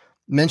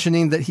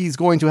 mentioning that he's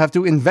going to have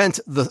to invent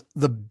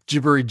the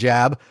gibbery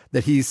jab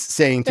that he's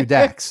saying to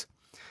Dax.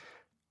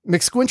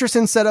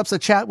 McSquinterson set up a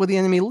chat with the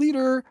enemy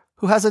leader,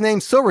 who has a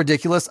name so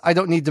ridiculous I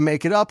don't need to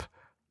make it up,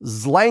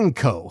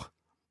 Zlanko.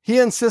 He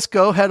and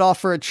Sisko head off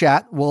for a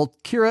chat while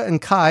Kira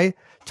and Kai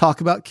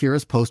talk about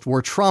Kira's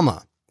post-war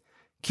trauma.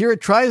 Kira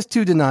tries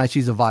to deny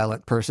she's a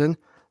violent person,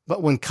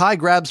 but when Kai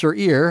grabs her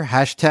ear,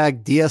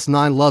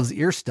 #DS9 loves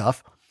ear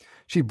stuff,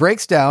 she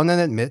breaks down and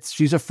admits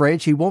she's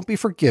afraid she won't be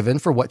forgiven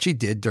for what she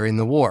did during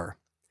the war.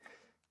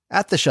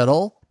 At the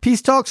shuttle,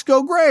 peace talks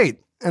go great,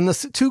 and the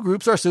two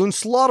groups are soon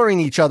slaughtering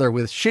each other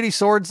with shitty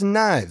swords and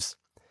knives.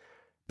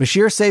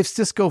 Bashir saves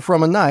Sisko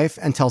from a knife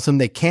and tells him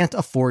they can't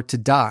afford to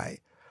die.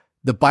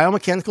 The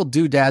biomechanical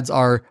doodads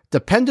are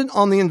dependent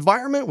on the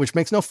environment, which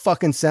makes no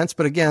fucking sense,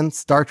 but again,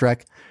 Star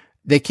Trek.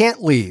 They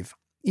can't leave.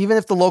 Even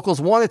if the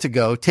locals wanted to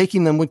go,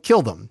 taking them would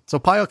kill them. So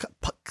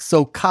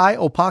Kai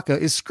Opaka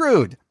is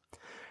screwed.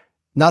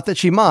 Not that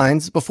she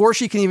minds. Before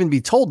she can even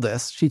be told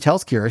this, she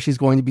tells Kira she's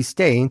going to be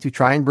staying to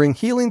try and bring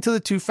healing to the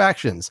two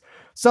factions.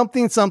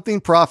 Something,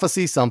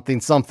 prophecy,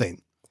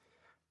 something.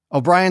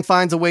 O'Brien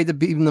finds a way to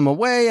beam them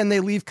away, and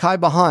they leave Kai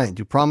behind,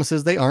 who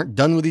promises they aren't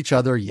done with each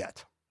other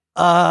yet.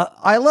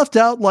 I left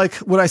out,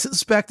 what I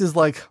suspect is,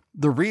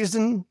 the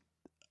reason,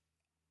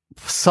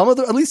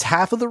 at least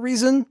half of the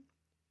reason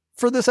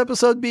for this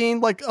episode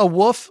being, a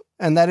woof,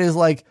 and that is,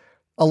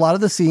 a lot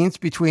of the scenes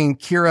between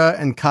Kira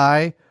and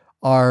Kai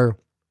are,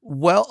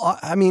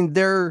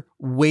 they're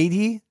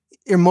weighty,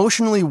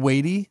 emotionally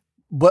weighty,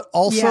 but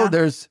also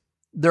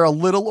they're a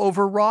little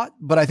overwrought,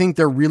 but I think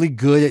they're really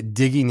good at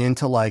digging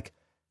into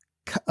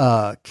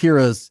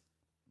Kira's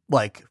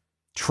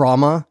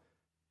trauma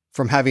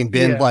from having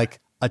been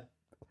a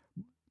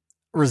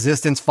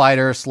resistance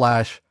fighter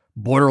 /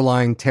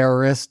 borderline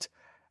terrorist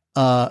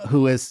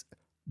who is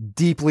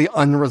deeply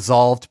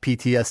unresolved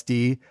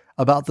PTSD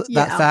about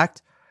that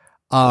fact.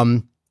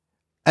 And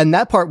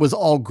that part was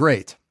all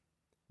great.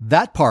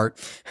 That part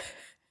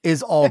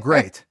is all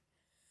great.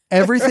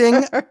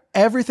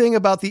 Everything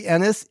about the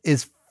Ennis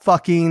is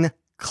fucking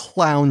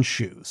clown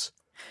shoes.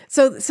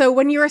 So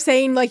when you were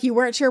saying you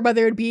weren't sure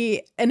whether it'd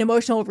be an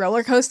emotional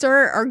roller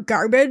coaster or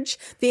garbage,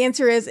 the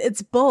answer is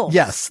it's both.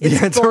 Yes, the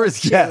answer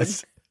is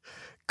yes.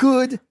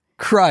 Good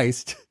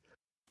Christ.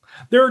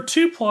 There are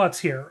two plots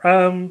here.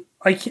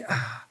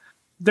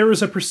 there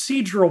is a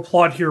procedural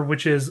plot here,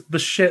 which is the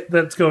shit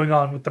that's going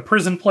on with the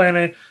prison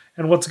planet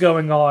and what's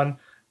going on,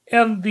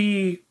 and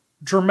the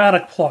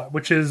dramatic plot,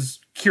 which is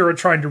Kira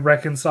trying to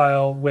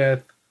reconcile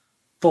with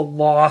the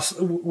loss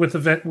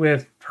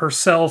with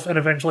herself and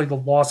eventually the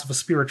loss of a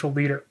spiritual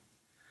leader.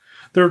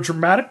 Their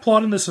dramatic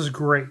plot in this is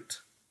great.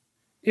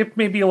 It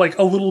may be like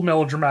a little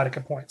melodramatic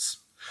at points.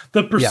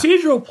 The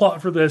procedural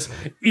plot for this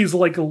is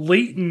like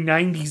late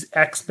 90s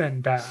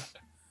X-Men bad.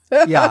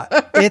 Yeah,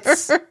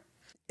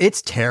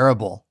 it's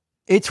terrible.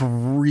 It's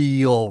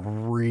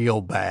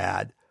real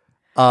bad.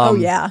 Oh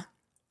yeah.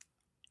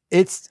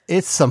 It's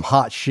some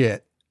hot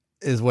shit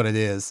is what it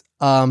is.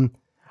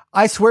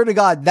 I swear to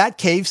God, that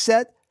cave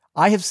set,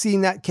 I have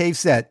seen that cave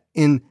set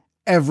in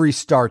every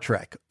Star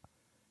Trek.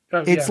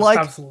 It's like,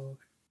 absolutely.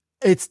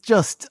 It's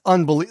just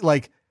unbelievable.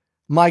 Like,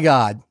 my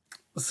God.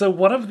 So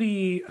one of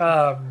the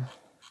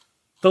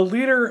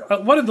leader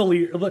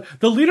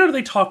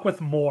they talk with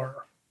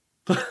more.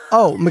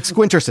 Oh,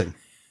 McSquinterson.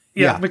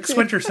 Yeah,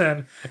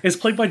 McSquinterson is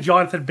played by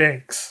Jonathan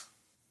Banks,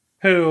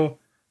 who,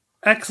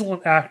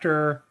 excellent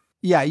actor.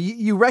 Yeah,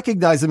 you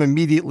recognize him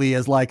immediately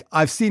as like,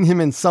 I've seen him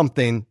in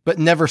something, but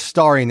never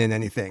starring in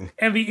anything.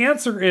 And the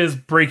answer is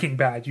Breaking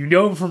Bad. You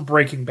know him from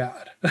Breaking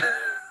Bad.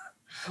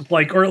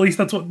 Like, or at least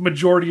that's what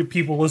majority of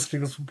people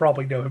listening to this will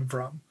probably know him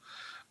from.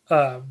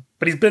 But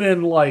he's been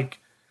in like,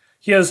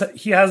 he has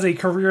a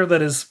career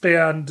that has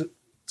spanned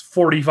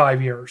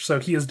 45 years, so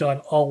he has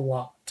done a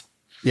lot.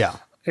 Yeah.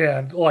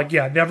 And like,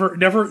 yeah,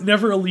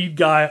 never a lead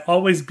guy,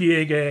 always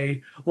being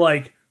a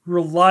like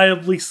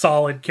reliably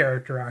solid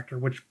character actor,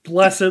 which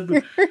bless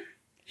him,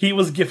 he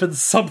was given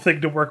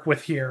something to work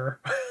with here.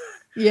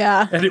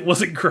 Yeah. And it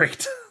wasn't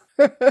great.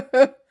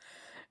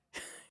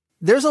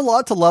 There's a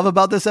lot to love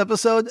about this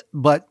episode,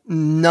 but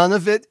none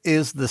of it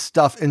is the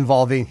stuff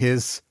involving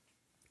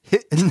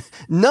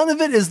none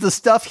of it is the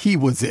stuff he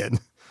was in.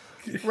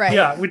 Right.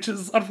 Yeah, which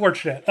is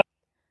unfortunate.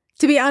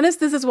 To be honest,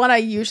 this is one I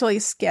usually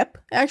skip,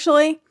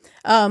 actually.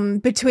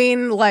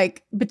 Between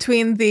the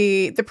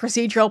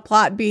procedural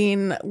plot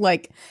being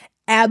like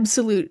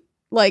absolute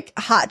like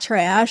hot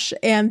trash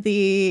and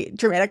the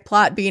dramatic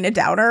plot being a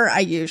downer,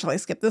 I usually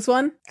skip this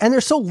one. And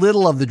there's so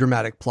little of the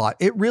dramatic plot.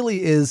 It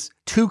really is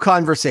two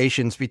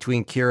conversations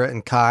between Kira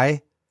and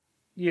Kai.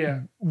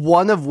 Yeah.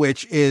 One of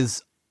which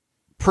is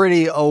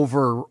pretty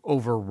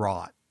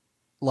overwrought.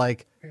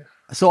 Like, yeah.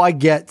 So I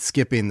get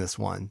skipping this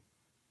one.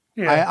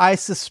 Yeah. I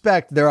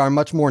suspect there are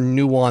much more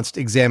nuanced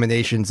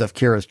examinations of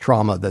Kira's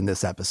trauma than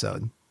this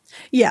episode.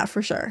 Yeah,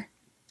 for sure.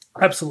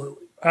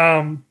 Absolutely.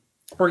 We're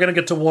going to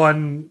get to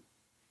one,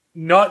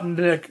 not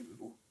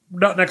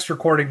next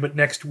recording, but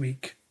next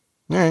week.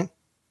 All right.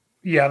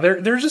 Yeah,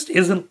 there just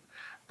isn't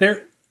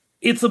there.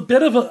 It's a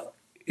bit of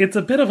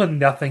a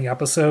nothing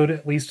episode,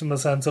 at least in the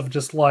sense of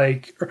just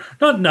like,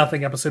 not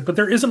nothing episode, but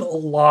there isn't a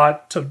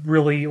lot to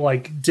really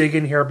like dig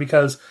in here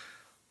because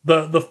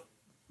the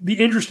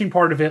interesting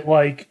part of it,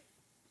 like,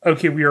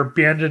 okay, we are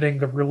abandoning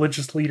the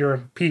religious leader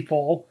of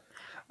people,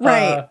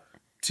 right?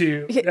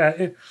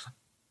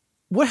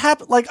 What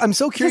happened? Like, I'm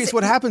so curious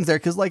what happens there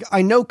because, like,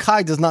 I know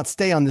Kai does not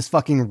stay on this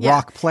fucking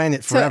rock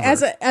planet forever.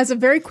 So, as a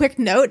very quick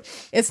note,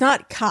 it's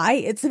not Kai;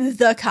 it's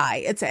the Kai.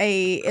 It's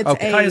a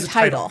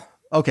title.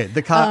 Okay,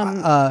 the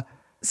Kai.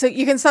 So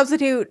you can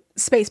substitute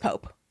Space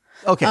Pope.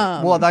 Okay,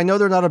 well, I know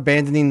they're not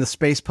abandoning the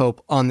Space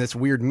Pope on this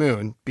weird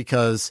moon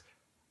because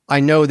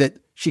I know that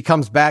she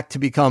comes back to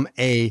become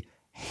a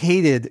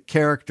hated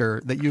character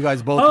that you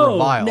guys both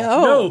revile.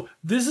 No,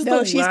 this is the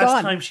last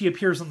gone. time she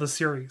appears in the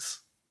series.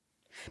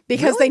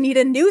 Because they need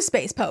a new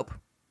Space Pope.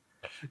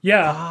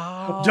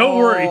 Yeah, don't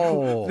worry.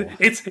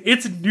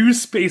 It's new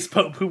Space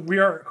Pope who we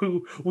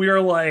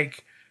are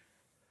like.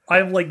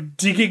 I'm like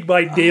digging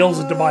my nails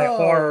into my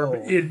arm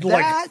in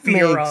like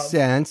fear of. That makes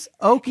sense.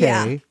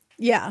 Okay.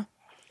 Yeah.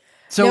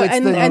 So it's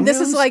the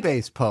new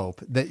Space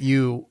Pope that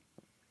you.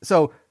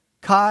 So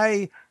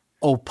Kai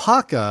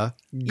Opaka,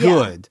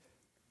 good. Yeah.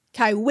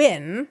 Kai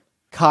Wynn.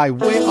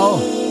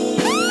 Oh.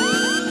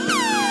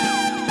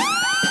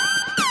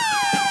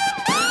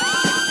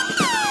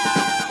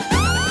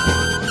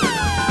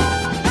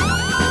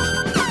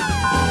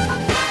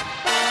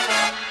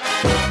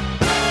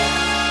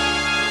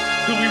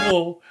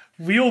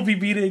 We will be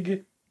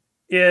meeting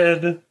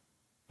in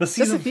the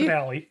season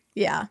finale.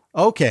 Yeah.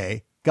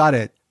 Okay. Got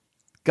it.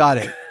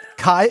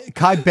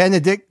 Kai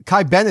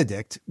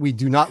Benedict, we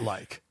do not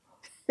like.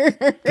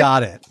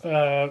 Got it.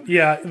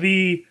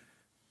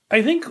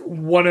 I think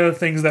one of the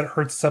things that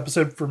hurts this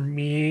episode for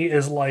me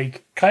is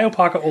like Kai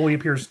Opaka only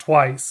appears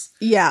twice.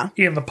 Yeah.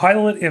 In the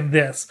pilot and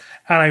this.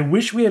 And I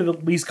wish we had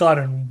at least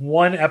gotten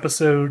one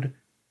episode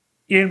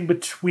in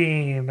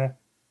between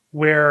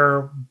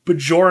where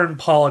Bajoran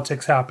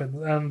politics happens,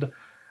 and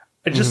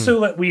just so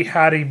that we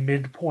had a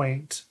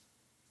midpoint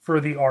for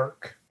the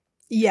arc.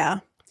 Yeah.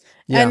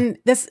 And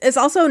this is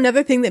also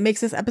another thing that makes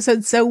this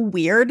episode so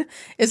weird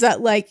is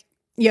that, like,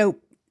 you know,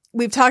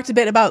 we've talked a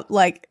bit about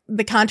like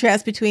the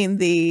contrast between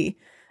the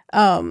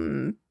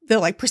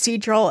like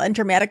procedural and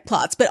dramatic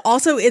plots, but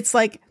also it's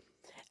like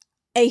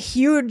a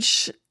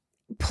huge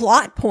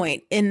plot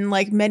point in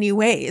like many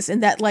ways, in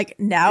that like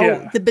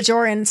now the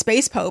Bajoran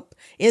space pope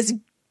is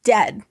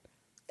dead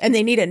and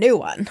they need a new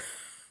one.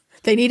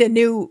 They need a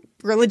new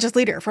religious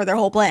leader for their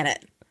whole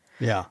planet.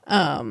 Yeah.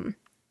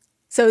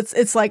 So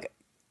it's like,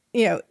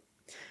 you know,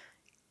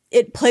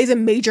 it plays a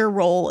major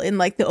role in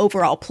like the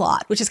overall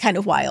plot, which is kind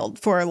of wild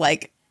for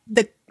like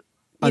the,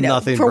 you know,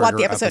 for what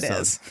the episode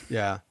is.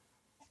 Yeah.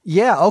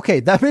 Yeah. Okay.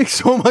 That makes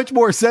so much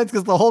more sense,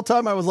 because the whole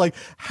time I was like,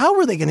 how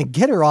are they going to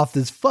get her off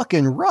this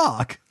fucking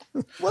rock?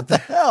 What the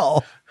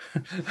hell?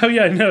 Oh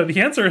yeah, no, the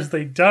answer is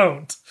they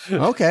don't.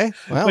 Okay.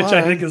 Well, which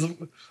I think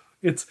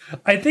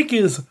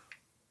is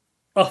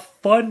a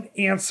fun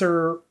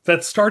answer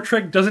that Star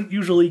Trek doesn't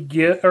usually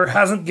get, or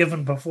hasn't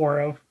given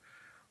before. Of,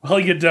 well,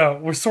 you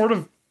don't. We're sort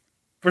of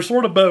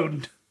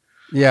boned.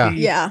 Yeah.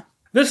 Yeah.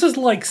 This is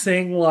like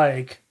saying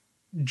like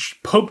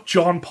Pope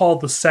John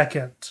Paul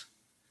II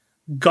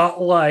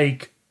got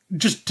like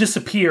just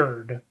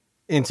disappeared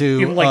in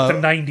like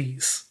the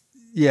 90s.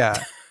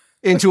 Yeah.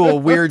 Into a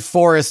weird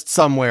forest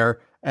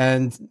somewhere,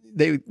 and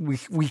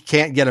we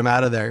can't get him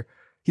out of there.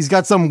 He's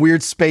got some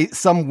weird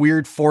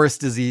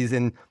forest disease,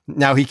 and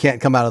now he can't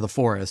come out of the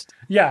forest.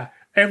 Yeah.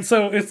 And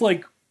so it's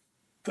like,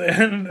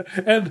 and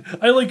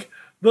I like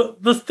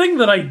the thing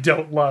that I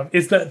don't love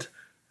is that,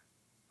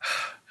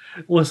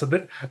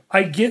 listen,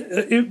 I get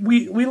it.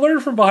 We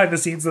learned from behind the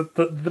scenes that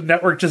the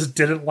network just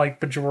didn't like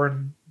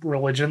Bajoran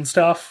religion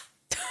stuff.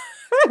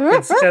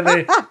 And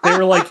they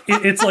were like,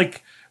 it's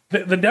like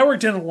the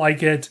network didn't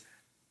like it.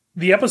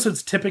 The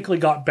episodes typically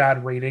got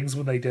bad ratings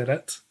when they did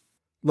it.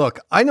 Look,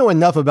 I know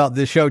enough about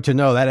this show to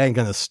know that ain't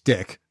gonna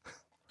stick.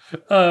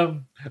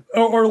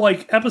 Or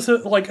like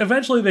episode, like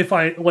eventually they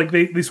find, like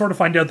they sort of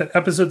find out that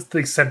episodes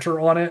they center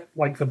on it,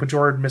 like the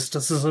Bajoran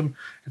mysticism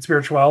and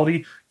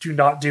spirituality, do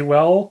not do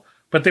well.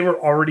 But they were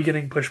already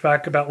getting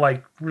pushback about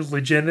like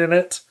religion in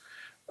it.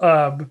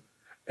 And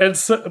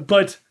so,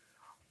 but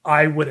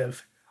I would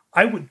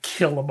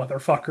kill a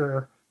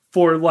motherfucker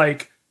for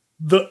like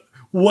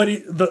what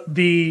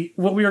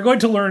we are going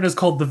to learn is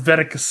called the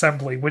Vedic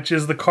Assembly, which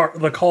is the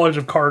College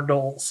of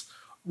Cardinals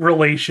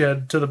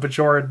relation to the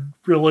Bajoran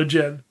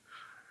religion.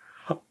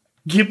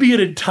 Give me an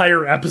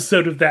entire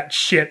episode of that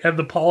shit and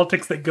the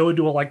politics that go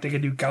into electing a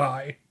new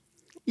guy.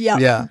 Yeah.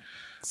 Yeah.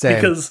 Same.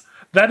 Because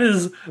that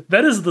is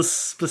the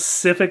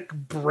specific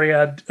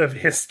brand of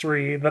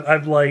history that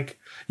I'm like,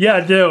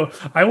 yeah, no,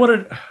 I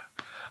wanted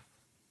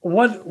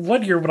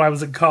one year when I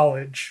was in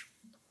college,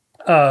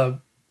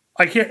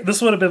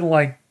 this would have been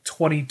like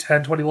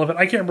 2010, 2011.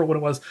 I can't remember what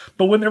it was,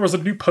 but when there was a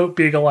new pope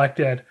being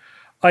elected,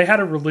 I had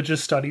a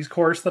religious studies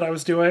course that I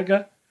was doing,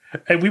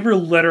 and we were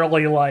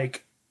literally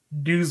like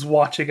news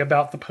watching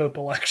about the pope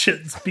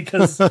elections,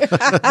 because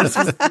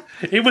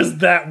it was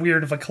that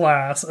weird of a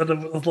class. And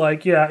it was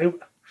like,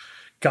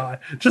 God,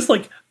 just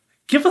like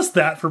give us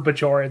that for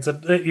Bajorans.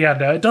 And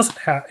no, it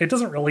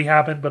doesn't really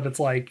happen, but it's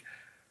like,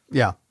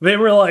 yeah, they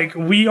were like,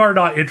 we are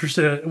not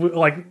interested.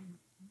 Like,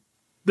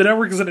 the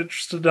network isn't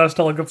interested in us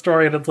telling a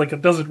story, and it's like,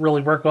 it doesn't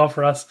really work well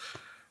for us.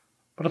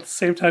 But at the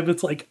same time,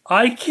 it's like,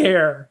 I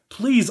care.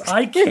 Please,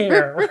 I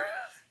care.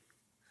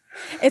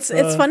 It's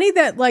funny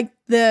that like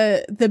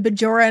the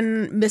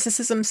Bajoran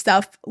mysticism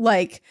stuff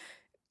like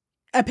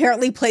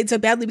apparently played so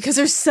badly because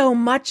there's so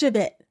much of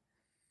it.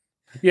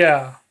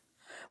 Yeah.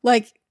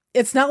 Like,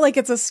 it's not like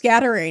it's a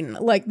scattering.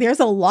 Like,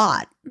 there's a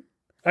lot.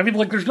 I mean,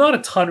 like, there's not a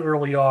ton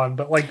early on,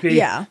 but like they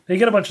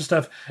get a bunch of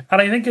stuff.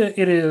 And I think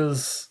it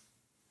is.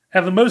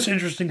 And the most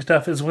interesting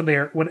stuff is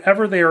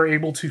whenever they are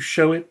able to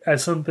show it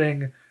as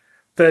something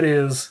that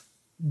is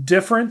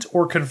different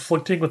or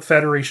conflicting with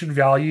Federation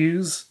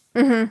values,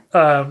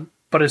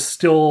 but is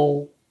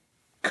still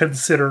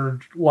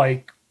considered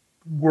like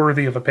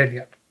worthy of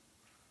opinion.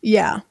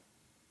 Yeah.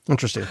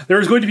 Interesting.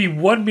 There is going to be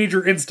one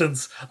major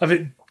instance of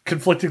it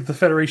conflicting with the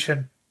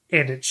Federation,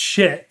 and it's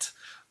shit.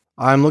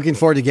 I'm looking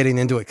forward to getting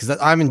into it because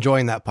I'm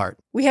enjoying that part.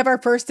 We have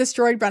our first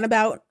destroyed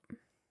runabout.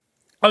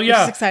 Oh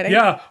yeah, which is exciting.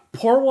 Yeah.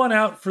 Pour one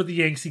out for the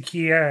Yangtze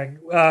Kiang.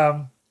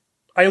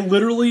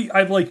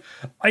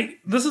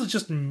 This is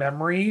just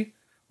memory,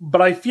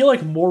 but I feel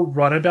like more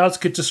runabouts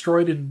get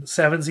destroyed in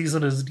 7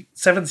 seasons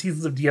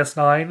of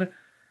DS9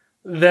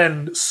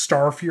 than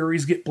Star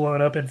Furies get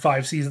blown up in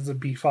 5 seasons of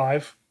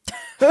B5.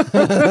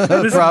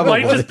 This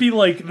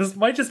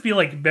might just be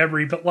like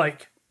memory, but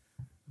like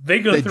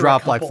they through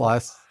drop like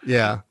flies.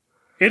 Yeah.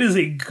 It is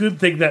a good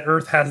thing that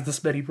Earth has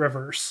this many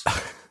rivers.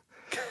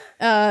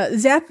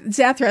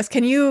 Zathras,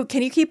 can you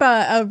keep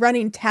a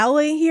running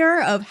tally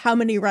here of how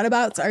many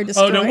runabouts are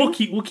destroyed? Oh no,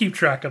 we'll keep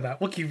track of that.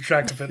 We'll keep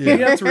track of it.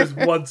 The answer is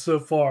 1 so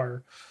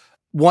far.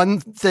 One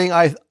thing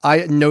I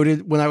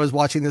noted when I was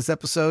watching this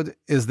episode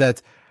is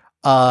that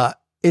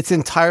it's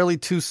entirely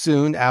too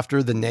soon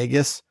after the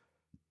Nagus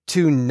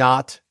to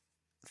not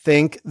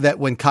think that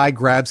when Kai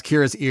grabs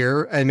Kira's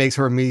ear and makes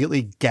her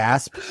immediately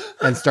gasp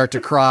and start to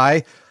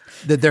cry,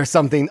 that there's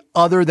something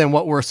other than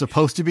what we're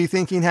supposed to be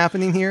thinking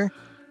happening here.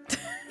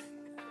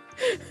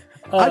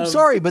 I'm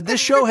sorry, but this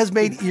show has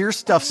made ear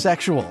stuff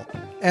sexual.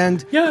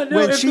 And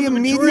when she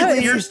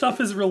immediately... ear stuff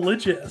is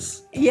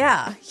religious.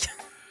 Yeah.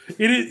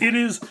 It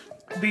is...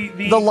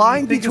 the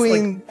line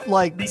between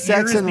the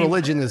sex ear and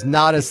religion is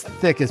not as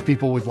thick as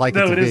people would like it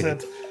to be. No, it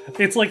isn't.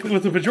 It's like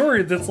with the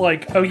Bajorians, it's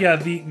like, oh yeah,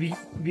 the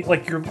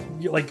like your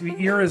like the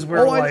ear is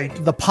where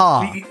the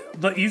paw,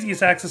 the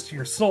easiest access to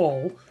your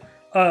soul,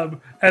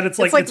 and it's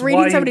like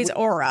reading somebody's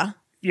aura.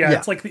 Yeah,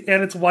 it's like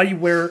it's why you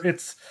wear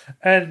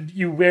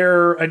you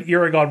wear an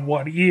earring on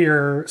one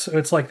ear, so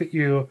it's like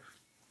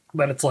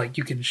it's like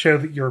you can show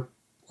that you're.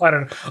 I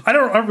don't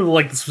remember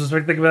like the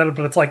specific thing about it,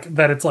 but it's like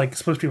that it's like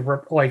supposed to be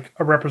like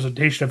a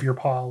representation of your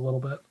paw a little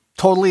bit.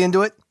 Totally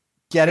into it.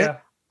 Get it?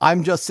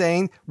 I'm just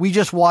saying, we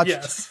just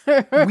watched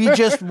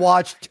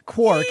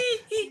Quark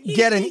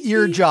get an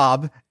ear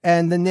job,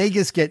 and the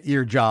Nagus get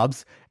ear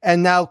jobs,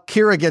 and now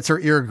Kira gets her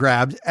ear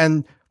grabbed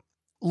and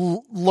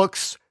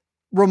looks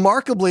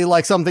remarkably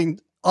like something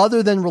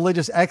other than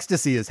religious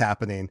ecstasy is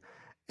happening.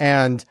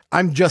 And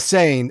I'm just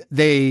saying,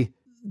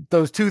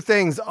 those two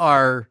things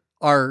are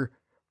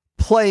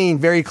playing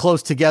very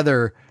close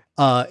together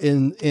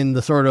in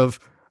the sort of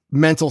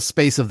mental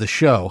space of the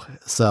show.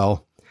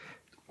 So,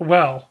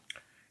 well,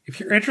 if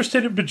you're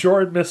interested in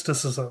Bajoran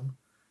mysticism,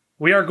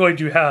 we are going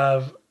to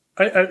have.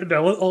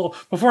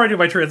 Before I do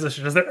my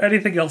transition, is there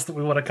anything else that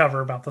we want to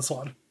cover about this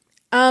one?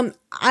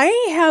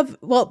 I have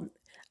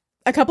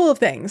a couple of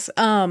things.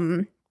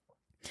 One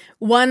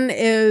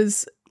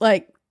is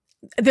like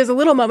there's a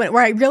little moment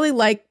where I really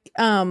like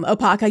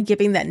Opaka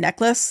giving that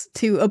necklace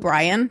to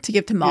O'Brien to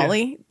give to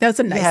Molly. Yeah. That's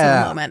a nice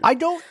little moment.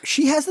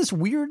 She has this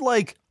weird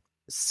like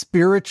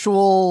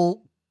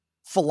spiritual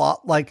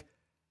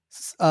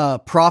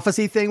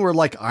prophecy thing where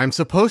like I'm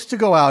supposed to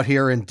go out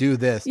here and do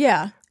this.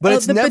 Yeah. But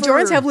it's the never...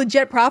 Bajorans have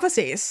legit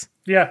prophecies.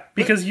 Yeah,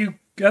 because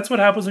that's what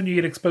happens when you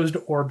get exposed to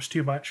orbs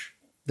too much.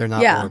 They're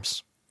not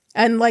orbs.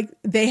 And like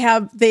they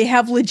have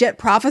legit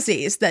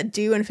prophecies that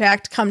do in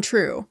fact come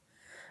true.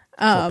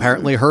 So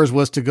apparently hers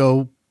was to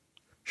go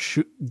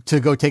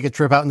take a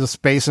trip out into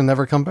space and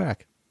never come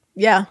back.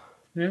 Yeah.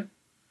 Yeah.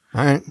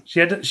 All right. She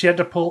had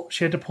to pull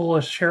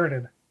a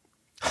Sheridan.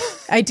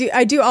 I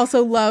do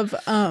also love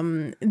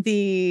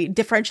the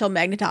differential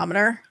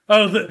magnetometer.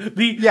 Oh,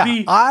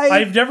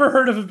 I've never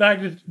heard of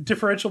a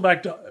differential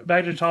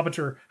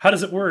magnetometer. How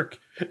does it work?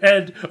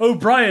 And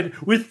Brian,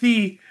 with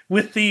the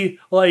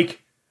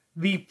like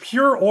the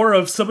pure aura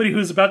of somebody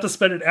who's about to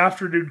spend an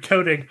afternoon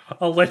coding,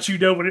 I'll let you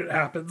know when it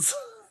happens.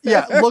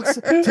 Yeah, looks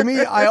to me,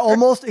 I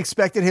almost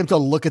expected him to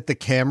look at the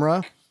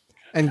camera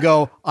and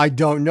go, I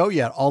don't know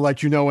yet. I'll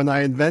let you know when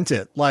I invent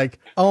it. Like,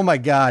 oh my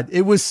God,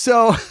 it was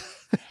so...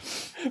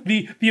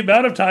 The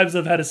amount of times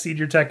I've had a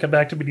senior tech come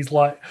back to me and he's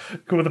like,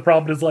 with the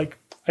problem is like,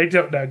 I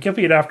don't know. Give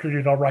me an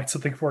afternoon. I'll write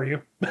something for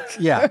you.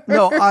 Yeah.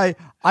 No, I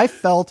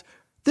felt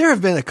there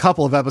have been a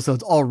couple of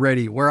episodes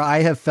already where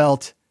I have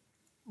felt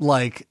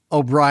like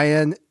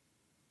O'Brien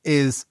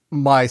is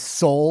my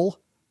soul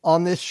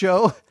on this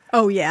show.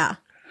 Oh yeah.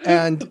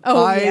 And he's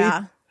was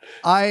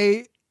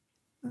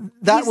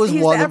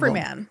one the of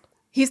everyman. them.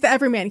 He's the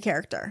everyman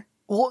character.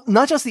 Well,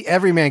 not just the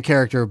everyman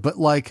character, but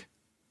like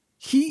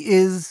he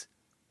is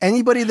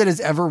anybody that has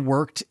ever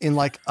worked in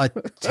like a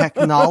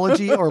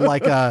technology or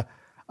like a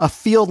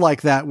field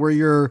like that where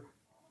you're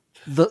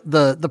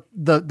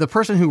the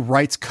person who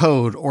writes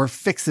code or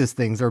fixes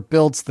things or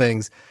builds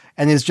things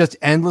and is just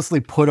endlessly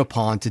put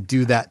upon to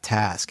do that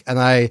task.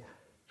 And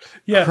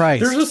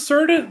Christ. there's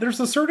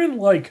a certain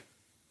like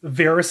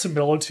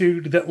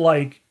verisimilitude that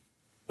like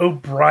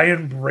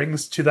O'Brien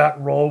brings to that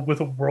role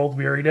with a world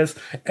weariness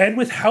and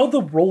with how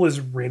the role is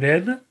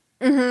written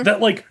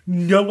that like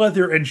no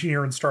other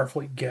engineer in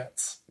Starfleet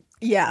gets.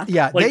 Yeah.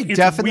 Yeah. Like,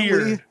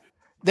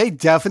 they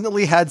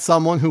definitely had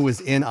someone who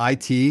was in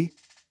IT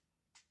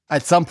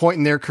at some point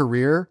in their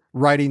career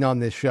writing on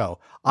this show.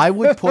 I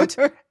would put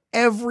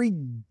every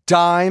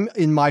dime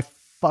in my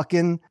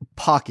fucking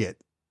pocket,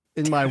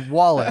 in my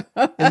wallet,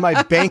 in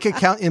my bank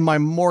account, in my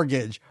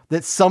mortgage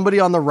that somebody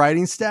on the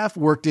writing staff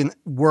worked in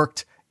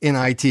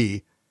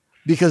IT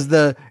because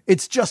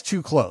it's just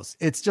too close.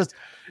 It's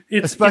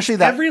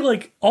every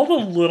like all the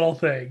little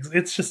things.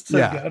 It's just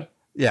so good.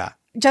 Yeah.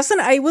 Justin,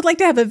 I would like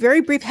to have a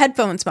very brief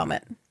headphones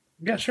moment.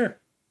 Yeah, sure.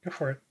 Go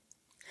for it.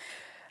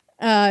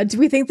 Do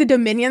we think the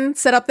Dominion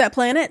set up that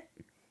planet?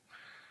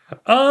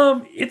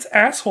 It's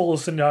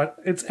assholes enough.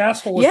 It's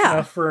assholes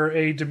enough for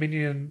a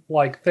Dominion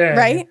like thing,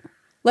 right?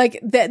 Like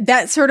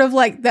that sort of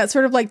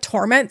like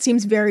torment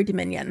seems very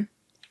Dominion.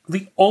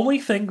 The only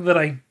thing that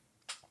I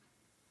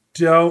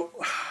don't,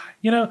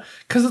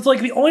 because it's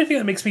like the only thing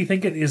that makes me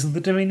think it isn't the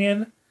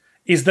Dominion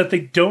is that they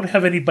don't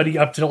have anybody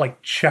up to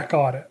like check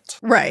on it.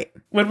 Right.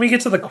 When we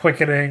get to the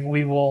quickening,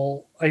 we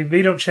will.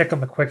 They don't check on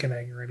the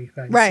quickening or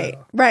anything. Right.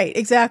 So. Right.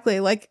 Exactly.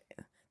 Like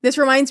this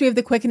reminds me of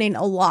the quickening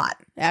a lot,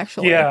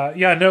 actually. Yeah.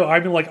 Yeah. No, I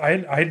mean, like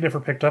I had never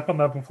picked up on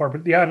that before,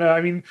 but yeah, no,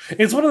 I mean,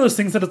 it's one of those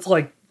things that it's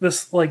like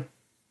this, like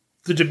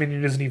the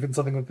Dominion isn't even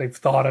something that they've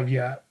thought of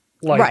yet,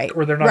 like,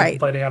 or they're not even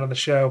playing out on the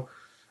show.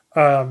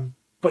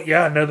 But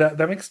yeah, no,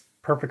 that makes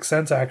perfect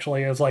sense.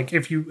 Actually, as like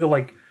if you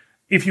want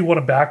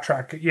to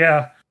backtrack,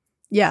 yeah.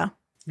 Yeah.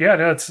 Yeah,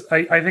 no,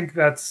 I think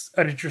that's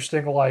an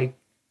interesting like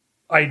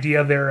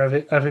idea there of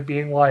it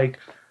being like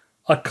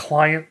a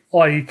client,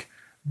 like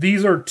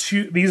these are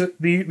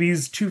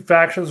these two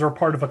factions are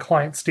part of a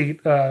client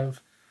state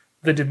of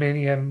the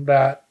Dominion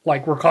that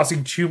like were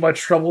causing too much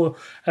trouble,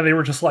 and they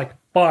were just like,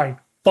 fine,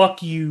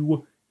 fuck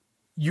you.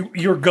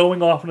 You're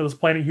going off into this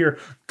planet here.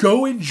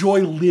 Go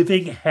enjoy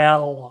living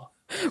hell.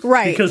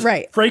 Right, because,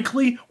 right.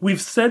 frankly,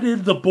 we've sent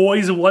in the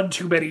boys one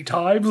too many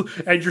times,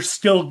 and you're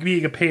still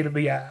being a pain in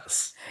the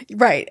ass.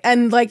 Right.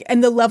 And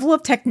the level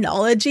of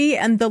technology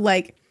and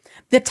the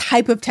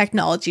type of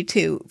technology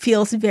too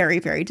feels very,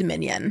 very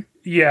Dominion.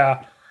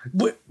 Yeah.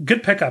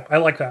 Good pickup. I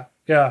like that.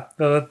 Yeah.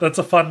 That's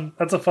a fun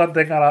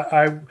thing.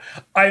 And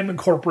I am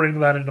incorporating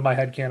that into my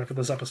headcanon for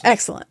this episode.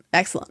 Excellent.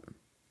 Excellent.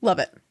 Love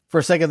it. For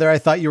a second there, I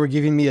thought you were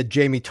giving me a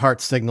Jamie Tart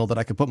signal that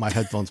I could put my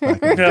headphones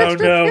back on.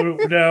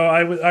 No.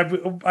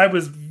 I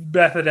was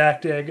method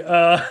acting.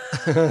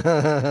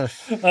 Anna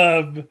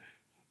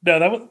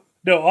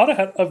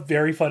had a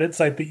very fun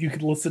insight that you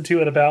could listen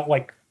to in about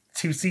like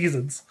 2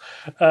 seasons.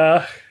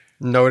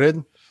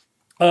 Noted.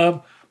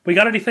 We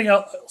got anything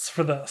else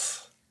for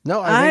this?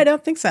 No, I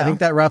don't think so. I think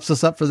that wraps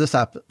us up for this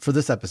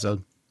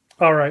episode.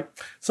 All right.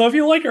 So if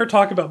you like our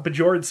talk about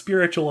Bajoran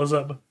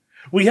spiritualism,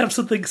 we have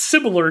something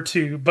similar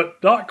to,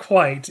 but not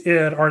quite,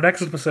 in our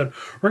next episode.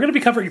 We're going to be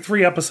covering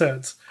 3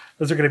 episodes.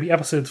 Those are going to be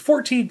episodes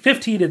 14,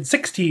 15, and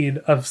 16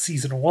 of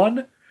Season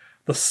 1,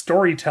 The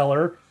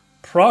Storyteller,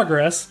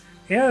 Progress,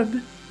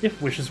 and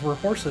If Wishes Were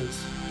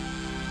Horses.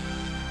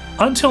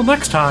 Until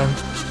next time,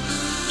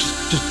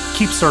 just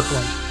keep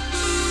circling.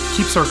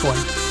 Keep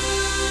circling.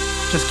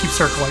 Just keep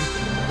circling.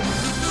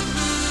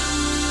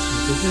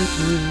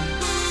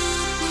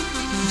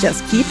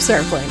 Just keep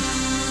circling.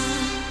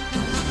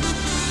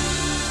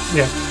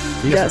 Yeah.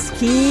 Just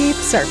keep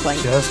circling.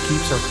 Just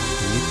keep circling.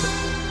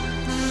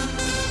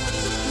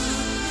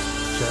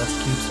 Just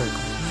keep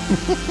circling.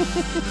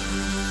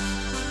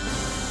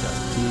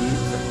 Just keep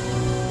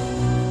circling.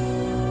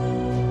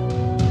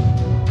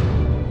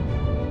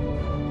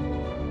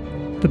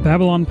 The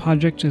Babylon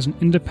Project is an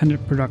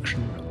independent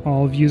production.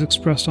 All views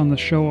expressed on the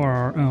show are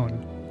our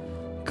own.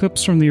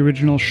 Clips from the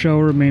original show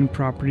remain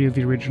property of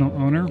the original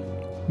owner.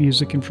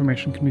 Music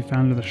information can be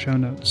found in the show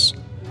notes.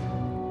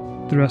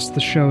 The rest of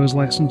the show is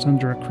licensed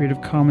under a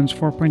Creative Commons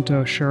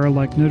 4.0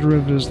 share-alike no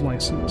derivatives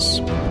license.